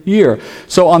every year.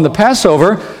 So on the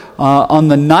Passover, on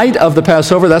the night of the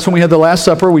Passover, that's when we had the Last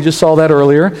Supper. We just saw that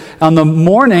earlier. On the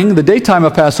morning, the daytime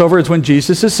of Passover, is when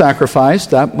Jesus is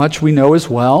sacrificed. That much we know as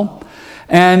well.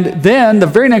 And then the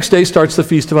very next day starts the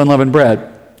Feast of Unleavened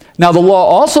Bread. Now, the law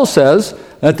also says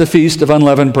that the Feast of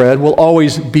Unleavened Bread will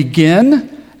always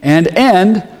begin and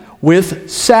end with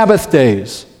Sabbath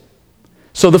days.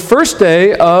 So the first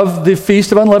day of the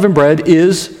Feast of Unleavened Bread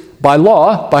is, by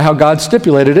law, by how God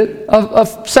stipulated it,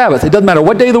 of Sabbath. It doesn't matter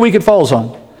what day of the week it falls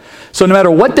on. So no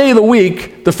matter what day of the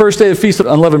week the first day of the Feast of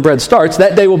Unleavened Bread starts,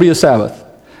 that day will be a Sabbath.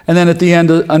 And then at the end,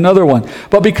 another one.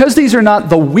 But because these are not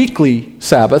the weekly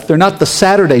Sabbath, they're not the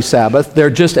Saturday Sabbath, they're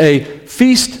just a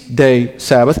feast day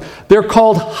Sabbath, they're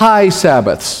called high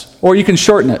Sabbaths, or you can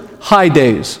shorten it, high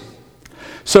days.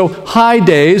 So high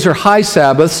days or high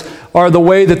Sabbaths are the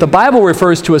way that the Bible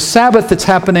refers to a Sabbath that's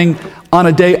happening on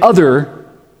a day other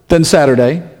than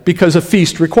Saturday because a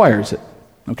feast requires it.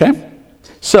 Okay?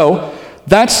 So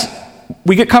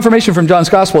we get confirmation from John's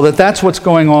Gospel that that's what's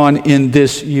going on in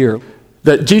this year.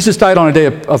 That Jesus died on a day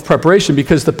of preparation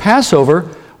because the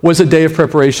Passover was a day of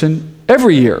preparation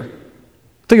every year.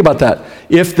 Think about that.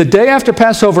 If the day after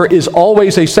Passover is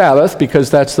always a Sabbath, because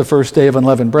that's the first day of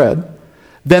unleavened bread,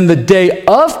 then the day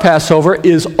of Passover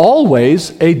is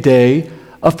always a day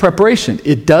of preparation.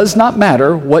 It does not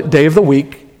matter what day of the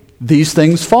week these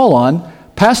things fall on.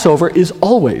 Passover is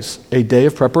always a day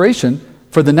of preparation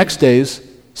for the next day's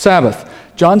Sabbath.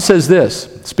 John says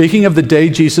this, speaking of the day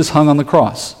Jesus hung on the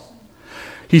cross.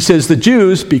 He says, the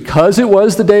Jews, because it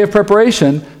was the day of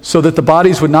preparation, so that the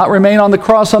bodies would not remain on the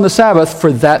cross on the Sabbath,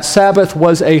 for that Sabbath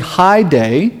was a high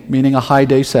day, meaning a high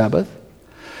day Sabbath,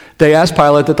 they asked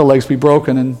Pilate that the legs be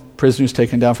broken and prisoners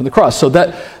taken down from the cross. So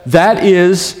that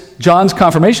is John's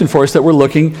confirmation for us that we're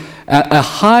looking at a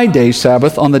high day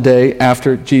Sabbath on the day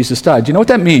after Jesus died. Do you know what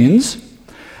that means?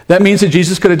 That means that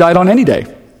Jesus could have died on any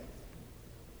day.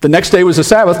 The next day was a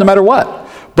Sabbath no matter what.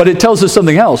 But it tells us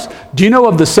something else. Do you know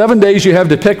of the 7 days you have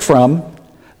to pick from,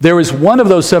 there is one of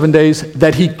those 7 days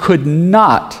that he could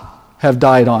not have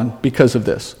died on because of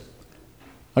this?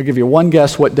 I'll give you one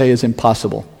guess what day is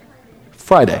impossible.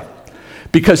 Friday.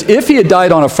 Because if he had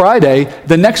died on a Friday,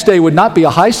 the next day would not be a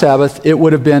high Sabbath, it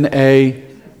would have been a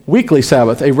weekly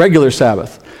Sabbath, a regular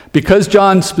Sabbath. Because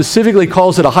John specifically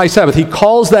calls it a high Sabbath, he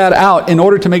calls that out in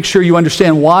order to make sure you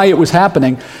understand why it was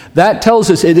happening. That tells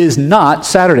us it is not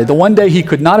Saturday. The one day he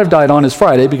could not have died on is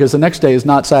Friday because the next day is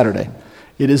not Saturday.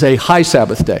 It is a high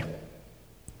Sabbath day.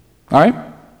 All right?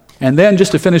 And then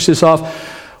just to finish this off,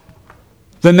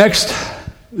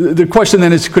 the question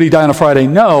then is, could he die on a Friday?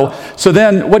 No. So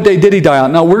then, what day did he die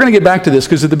on? Now, we're going to get back to this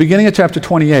because at the beginning of chapter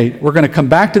 28, we're going to come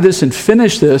back to this and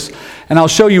finish this, and I'll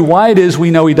show you why it is we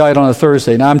know he died on a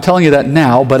Thursday. Now, I'm telling you that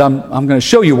now, but I'm going to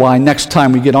show you why next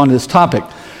time we get onto this topic.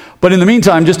 But in the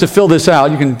meantime, just to fill this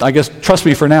out, you can, I guess, trust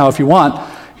me for now if you want.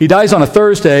 He dies on a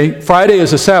Thursday. Friday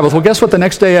is a Sabbath. Well, guess what the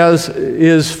next day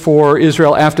is for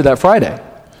Israel after that Friday?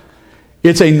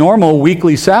 It's a normal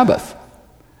weekly Sabbath.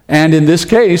 And in this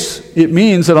case, it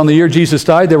means that on the year Jesus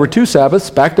died, there were 2 Sabbaths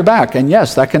back to back. And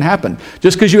yes, that can happen.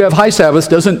 Just because you have high Sabbaths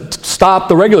doesn't stop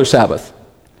the regular Sabbath.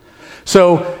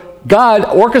 So God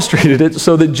orchestrated it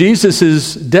so that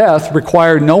Jesus' death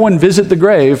required no one visit the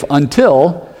grave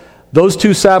until those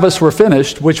 2 Sabbaths were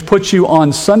finished, which puts you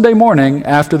on Sunday morning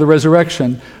after the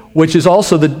resurrection, which is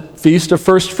also the Feast of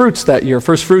First Fruits that year.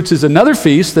 First Fruits is another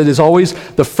feast that is always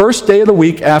the first day of the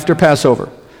week after Passover.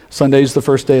 Sunday is the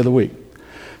first day of the week.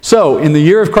 So, in the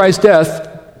year of Christ's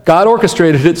death, God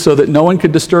orchestrated it so that no one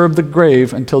could disturb the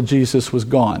grave until Jesus was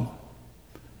gone.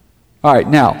 All right,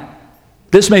 now,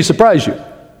 this may surprise you.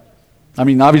 I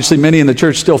mean, obviously, many in the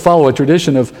church still follow a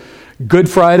tradition of Good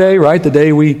Friday, right? The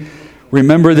day we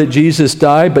remember that Jesus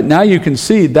died. But now you can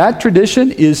see that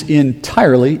tradition is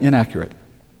entirely inaccurate.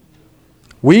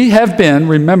 We have been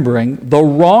remembering the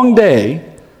wrong day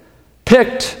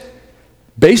picked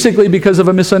basically because of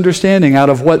a misunderstanding out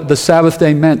of what the Sabbath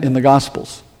day meant in the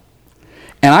Gospels.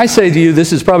 And I say to you,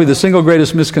 this is probably the single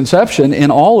greatest misconception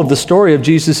in all of the story of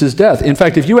Jesus' death. In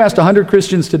fact, if you asked 100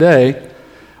 Christians today,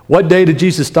 what day did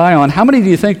Jesus die on? How many do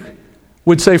you think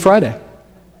would say Friday?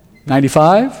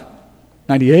 95?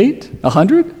 98?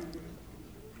 100?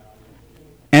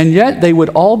 And yet they would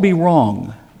all be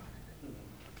wrong.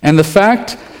 And the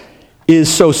fact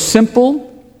is so simple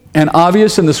and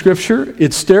obvious in the Scripture,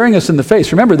 it's staring us in the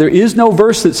face. Remember, there is no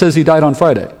verse that says he died on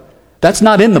Friday. That's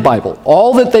not in the Bible.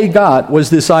 All that they got was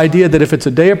this idea that if it's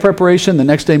a day of preparation, the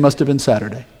next day must have been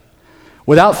Saturday,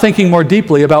 without thinking more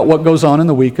deeply about what goes on in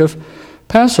the week of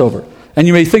Passover. And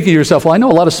you may think to yourself, well, I know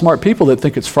a lot of smart people that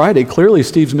think it's Friday. Clearly,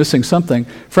 Steve's missing something.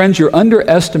 Friends, you're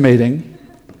underestimating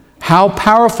how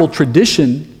powerful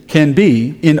tradition can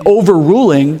be in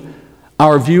overruling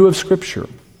our view of Scripture.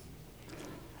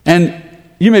 And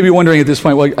you may be wondering at this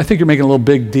point, well, I think you're making a little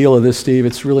big deal of this, Steve.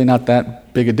 It's really not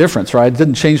that big a difference, right? It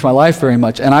didn't change my life very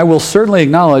much. And I will certainly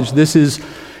acknowledge this is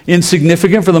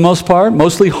insignificant for the most part,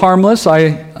 mostly harmless, I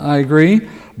agree.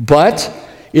 But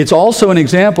it's also an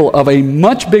example of a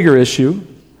much bigger issue,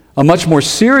 a much more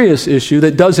serious issue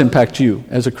that does impact you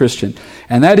as a Christian.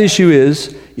 And that issue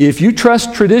is, if you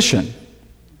trust tradition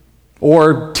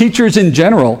or teachers in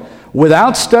general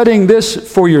without studying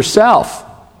this for yourself,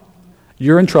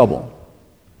 you're in trouble.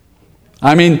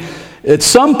 I mean, at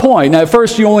some point, now at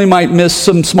first you only might miss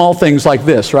some small things like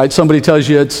this, right? Somebody tells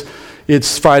you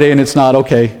it's Friday and it's not,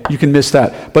 okay, you can miss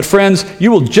that. But friends,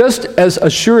 you will just as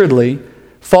assuredly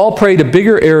fall prey to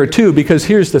bigger error too, because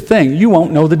here's the thing, you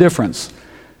won't know the difference.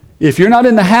 If you're not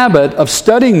in the habit of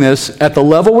studying this at the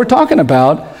level we're talking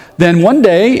about, then one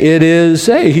day it is,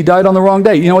 hey, he died on the wrong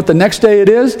day. You know what the next day it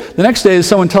is? The next day is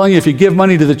someone telling you if you give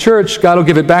money to the church, God will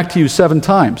give it back to you 7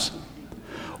 times.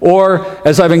 Or,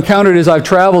 as I've encountered as I've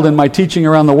traveled in my teaching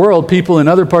around the world, people in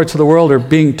other parts of the world are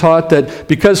being taught that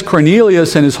because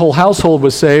Cornelius and his whole household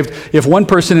was saved, if one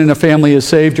person in a family is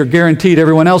saved, you're guaranteed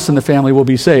everyone else in the family will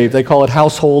be saved. They call it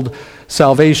household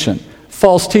salvation.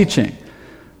 False teaching.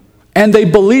 And they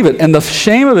believe it. And the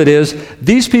shame of it is,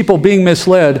 these people being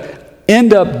misled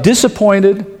end up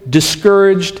disappointed,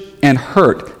 discouraged, and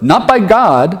hurt. Not by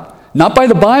God, not by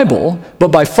the Bible, but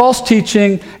by false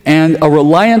teaching and a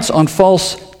reliance on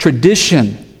false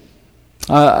tradition.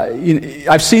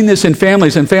 I've seen this in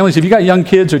families. If you got young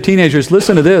kids or teenagers,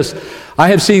 listen to this. I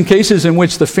have seen cases in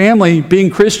which the family,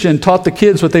 being Christian, taught the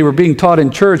kids what they were being taught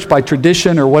in church by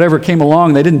tradition or whatever came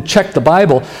along. They didn't check the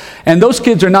Bible. And those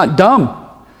kids are not dumb.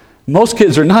 Most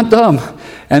kids are not dumb.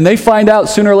 And they find out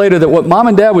sooner or later that what mom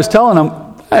and dad was telling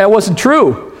them, it wasn't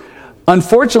true.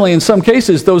 Unfortunately, in some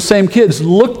cases, those same kids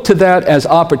look to that as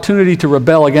opportunity to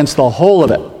rebel against the whole of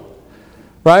it.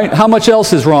 Right? How much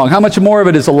else is wrong? How much more of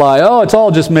it is a lie? Oh, it's all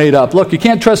just made up. Look, you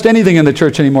can't trust anything in the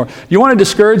church anymore. You want to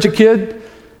discourage a kid?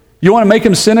 You want to make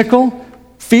him cynical?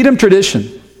 Feed him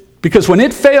tradition. Because when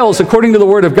it fails according to the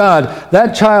Word of God,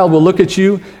 that child will look at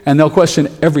you and they'll question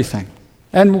everything.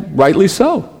 And rightly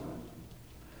so.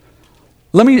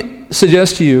 Let me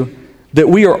suggest to you that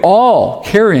we are all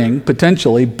carrying,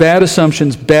 potentially, bad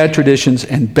assumptions, bad traditions,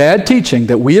 and bad teaching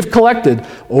that we have collected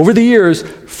over the years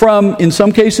from, in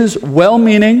some cases,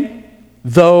 well-meaning,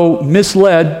 though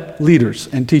misled leaders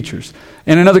and teachers.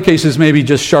 And in other cases, maybe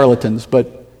just charlatans,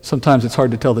 but sometimes it's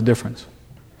hard to tell the difference.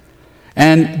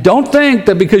 And don't think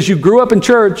that because you grew up in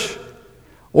church,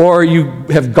 or you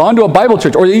have gone to a Bible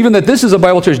church, or even that this is a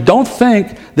Bible church, don't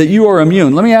think that you are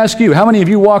immune. Let me ask you, how many of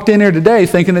you walked in here today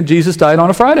thinking that Jesus died on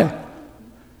a Friday?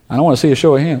 I don't want to see a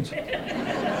show of hands.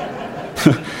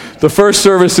 The first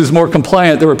service is more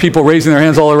compliant. There were people raising their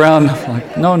hands all around.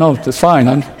 Like, no, it's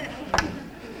fine.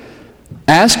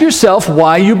 Ask yourself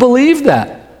why you believe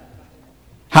that.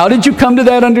 How did you come to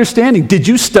that understanding? Did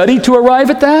you study to arrive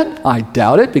at that? I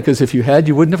doubt it, because if you had,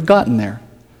 you wouldn't have gotten there.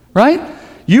 Right?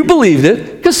 You believed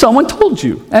it because someone told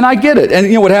you. And I get it. And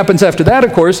you know what happens after that,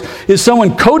 of course, is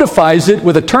someone codifies it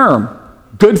with a term.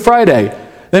 Good Friday.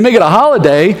 They make it a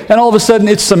holiday, and all of a sudden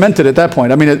it's cemented at that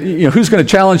point. I mean, who's going to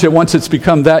challenge it once it's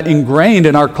become that ingrained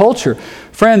in our culture?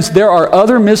 Friends, there are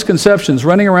other misconceptions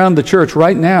running around the church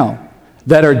right now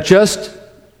that are just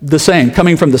the same,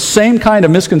 coming from the same kind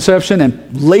of misconception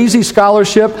and lazy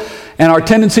scholarship and our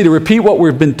tendency to repeat what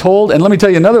we've been told. And let me tell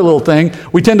you another little thing.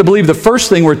 We tend to believe the first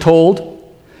thing we're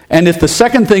told, and if the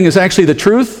second thing is actually the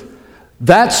truth,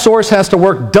 that source has to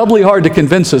work doubly hard to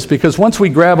convince us, because once we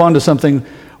grab onto something,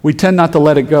 we tend not to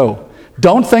let it go.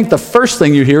 Don't think the first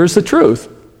thing you hear is the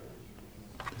truth.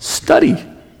 Study.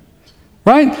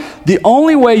 Right? The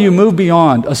only way you move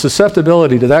beyond a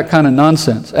susceptibility to that kind of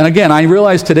nonsense, and again, I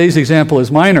realize today's example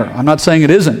is minor. I'm not saying it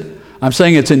isn't. I'm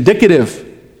saying it's indicative.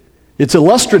 It's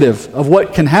illustrative of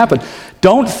what can happen.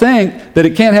 Don't think that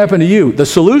it can't happen to you. The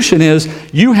solution is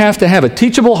you have to have a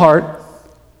teachable heart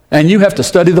and you have to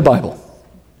study the Bible.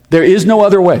 There is no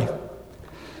other way.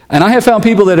 And I have found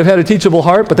people that have had a teachable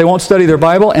heart, but they won't study their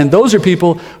Bible, and those are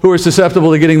people who are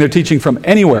susceptible to getting their teaching from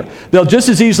anywhere. They'll just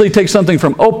as easily take something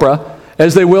from Oprah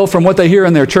as they will from what they hear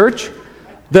in their church.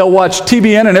 They'll watch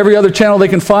TBN and every other channel they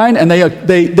can find, and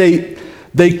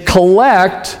they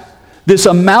collect this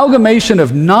amalgamation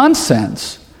of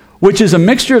nonsense, which is a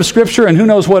mixture of Scripture and who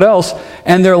knows what else,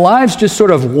 and their lives just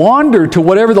sort of wander to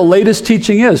whatever the latest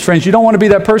teaching is. Friends, you don't want to be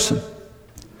that person.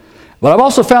 But I've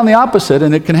also found the opposite,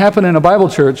 and it can happen in a Bible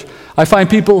church. I find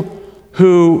people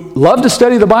who love to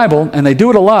study the Bible, and they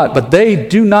do it a lot, but they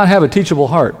do not have a teachable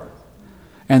heart.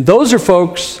 And those are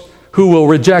folks who will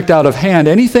reject out of hand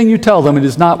anything you tell them. It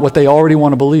is not what they already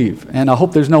want to believe. And I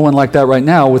hope there's no one like that right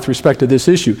now with respect to this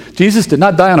issue. Jesus did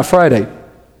not die on a Friday.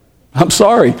 I'm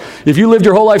sorry. If you lived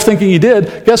your whole life thinking he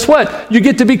did, guess what? You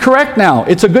get to be correct now.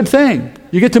 It's a good thing.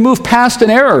 You get to move past an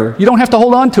error. You don't have to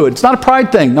hold on to it. It's not a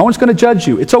pride thing. No one's going to judge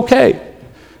you. It's okay.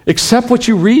 Accept what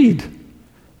you read.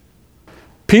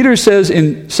 Peter says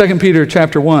in 2 Peter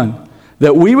chapter 1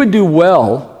 that we would do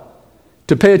well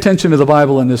to pay attention to the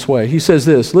Bible in this way. He says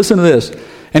this, listen to this,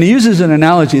 and he uses an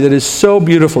analogy that is so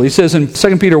beautiful. He says in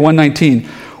 2 Peter 1:19,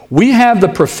 we have the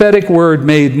prophetic word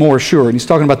made more sure, and he's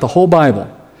talking about the whole Bible.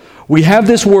 We have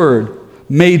this word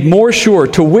made more sure,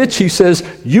 to which he says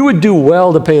you would do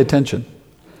well to pay attention.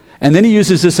 And then he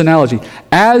uses this analogy,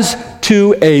 as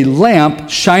to a lamp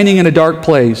shining in a dark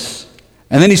place.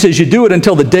 And then he says you do it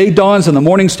until the day dawns and the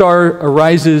morning star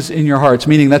arises in your hearts,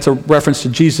 meaning that's a reference to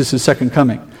Jesus' second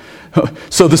coming.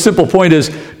 So the simple point is,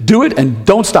 do it and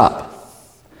don't stop.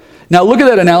 Now look at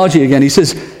that analogy again. He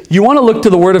says, you want to look to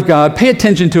the Word of God, pay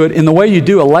attention to it in the way you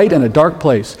do a light in a dark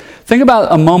place. Think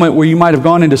about a moment where you might have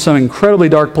gone into some incredibly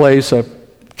dark place, a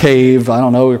cave, I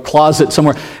don't know, a closet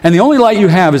somewhere, and the only light you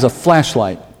have is a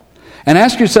flashlight. And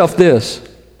ask yourself this,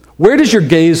 where does your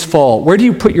gaze fall? Where do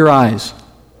you put your eyes?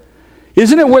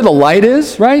 Isn't it where the light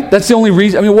is, right? That's the only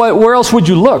reason. I mean, where else would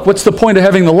you look? What's the point of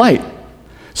having the light?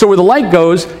 So where the light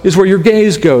goes is where your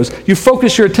gaze goes. You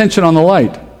focus your attention on the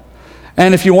light.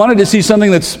 And if you wanted to see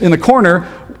something that's in the corner,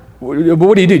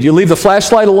 what do? Do you leave the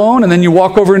flashlight alone and then you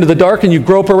walk over into the dark and you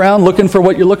grope around looking for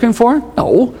what you're looking for?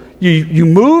 No. You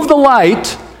move the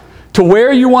light to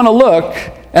where you want to look,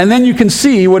 and then you can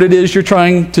see what it is you're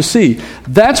trying to see.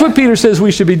 That's what Peter says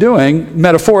we should be doing,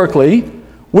 metaphorically,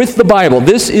 with the Bible.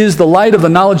 This is the light of the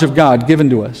knowledge of God given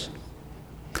to us.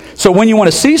 So when you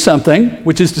want to see something,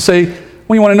 which is to say,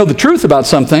 when you want to know the truth about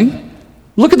something,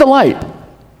 look at the light.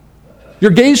 Your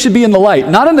gaze should be in the light,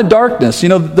 not in the darkness. You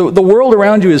know, the world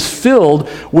around you is filled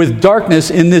with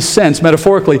darkness in this sense,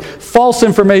 metaphorically. False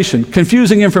information,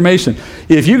 confusing information.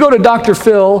 If you go to Dr.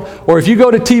 Phil, or if you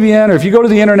go to TBN, or if you go to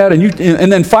the internet,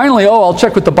 and then finally, I'll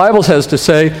check what the Bible has to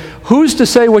say, who's to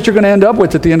say what you're going to end up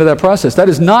with at the end of that process? That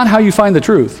is not how you find the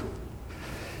truth.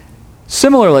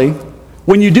 Similarly,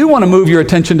 when you do want to move your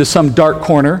attention to some dark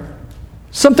corner,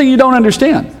 something you don't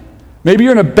understand. Maybe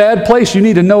you're in a bad place. You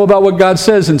need to know about what God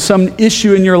says in some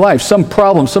issue in your life, some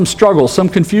problem, some struggle, some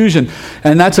confusion.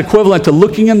 And that's equivalent to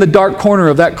looking in the dark corner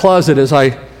of that closet as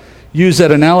I use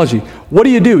that analogy. What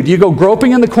do? Do you go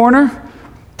groping in the corner?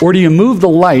 Or do you move the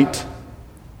light,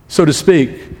 so to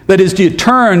speak? That is, do you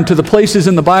turn to the places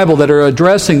in the Bible that are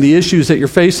addressing the issues that you're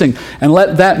facing and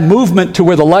let that movement to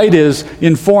where the light is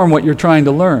inform what you're trying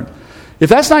to learn? If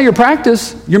that's not your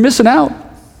practice, you're missing out.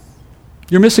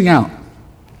 You're missing out.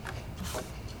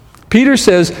 Peter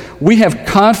says we have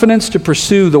confidence to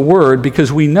pursue the Word because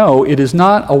we know it is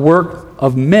not a work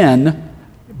of men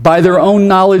by their own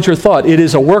knowledge or thought. It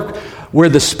is a work where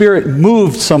the Spirit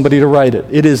moved somebody to write it.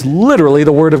 It is literally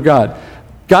the Word of God.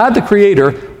 God, the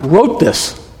Creator, wrote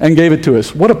this and gave it to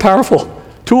us. What a powerful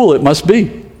tool it must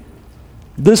be.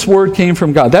 This Word came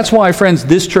from God. That's why, friends,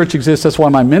 this church exists. That's why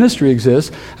my ministry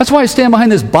exists. That's why I stand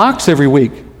behind this box every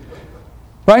week.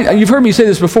 Right? You've heard me say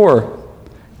this before.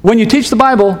 When you teach the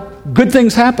Bible, good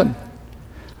things happen.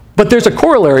 But there's a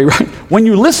corollary, right? When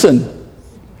you listen,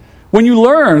 when you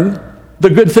learn, the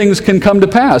good things can come to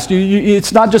pass.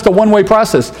 It's not just a one-way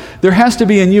process. There has to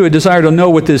be in you a desire to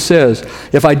know what this says.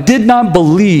 If I did not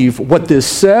believe what this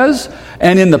says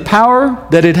and in the power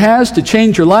that it has to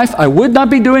change your life, I would not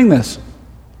be doing this.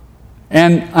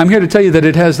 And I'm here to tell you that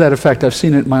it has that effect. I've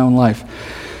seen it in my own life.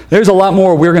 There's a lot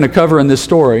more we're going to cover in this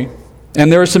story.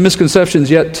 And there are some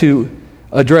misconceptions yet to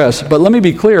address. But let me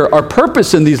be clear, our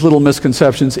purpose in these little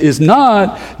misconceptions is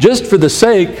not just for the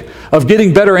sake of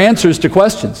getting better answers to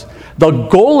questions. The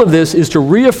goal of this is to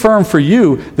reaffirm for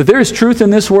you that there is truth in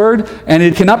this word, and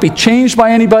it cannot be changed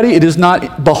by anybody. It is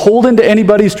not beholden to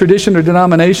anybody's tradition or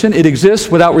denomination. It exists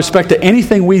without respect to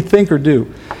anything we think or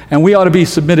do. And we ought to be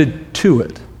submitted to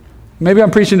it. Maybe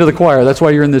I'm preaching to the choir. That's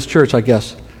why you're in this church, I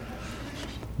guess.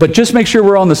 But just make sure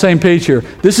we're on the same page here.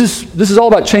 This is all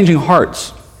about changing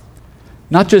hearts,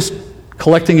 not just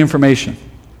collecting information.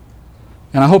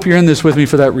 And I hope you're in this with me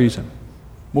for that reason.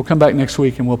 We'll come back next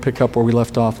week and we'll pick up where we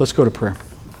left off. Let's go to prayer.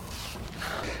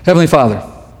 Heavenly Father,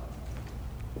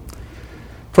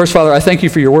 first, Father, I thank you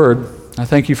for your word. I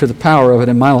thank you for the power of it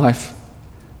in my life.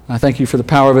 I thank you for the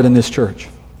power of it in this church.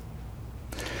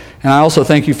 And I also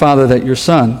thank you, Father, that your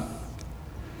Son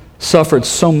suffered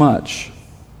so much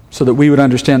so that we would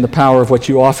understand the power of what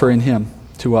you offer in him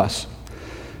to us.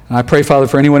 And I pray, Father,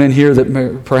 for anyone in here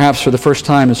that perhaps for the first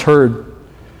time has heard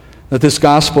that this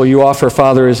gospel you offer,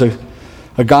 Father, is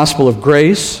a gospel of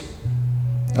grace,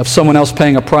 of someone else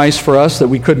paying a price for us that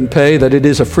we couldn't pay, that it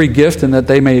is a free gift and that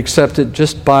they may accept it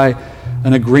just by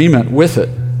an agreement with it.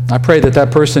 I pray that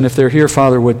that person, if they're here,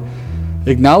 Father, would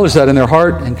acknowledge that in their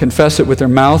heart and confess it with their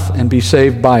mouth and be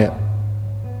saved by it.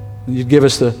 And you'd give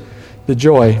us the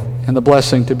joy and the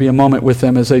blessing to be a moment with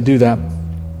them as they do that.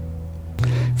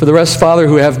 For the rest, Father,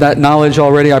 who have that knowledge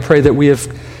already, I pray that we have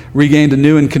regained a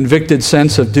new and convicted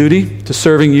sense of duty to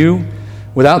serving you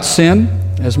without sin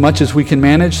as much as we can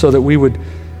manage, so that we would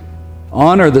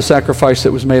honor the sacrifice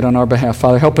that was made on our behalf.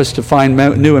 Father, help us to find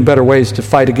new and better ways to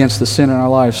fight against the sin in our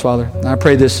lives, Father. And I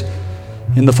pray this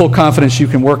in the full confidence you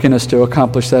can work in us to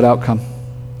accomplish that outcome.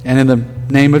 And in the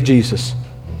name of Jesus,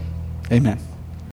 amen.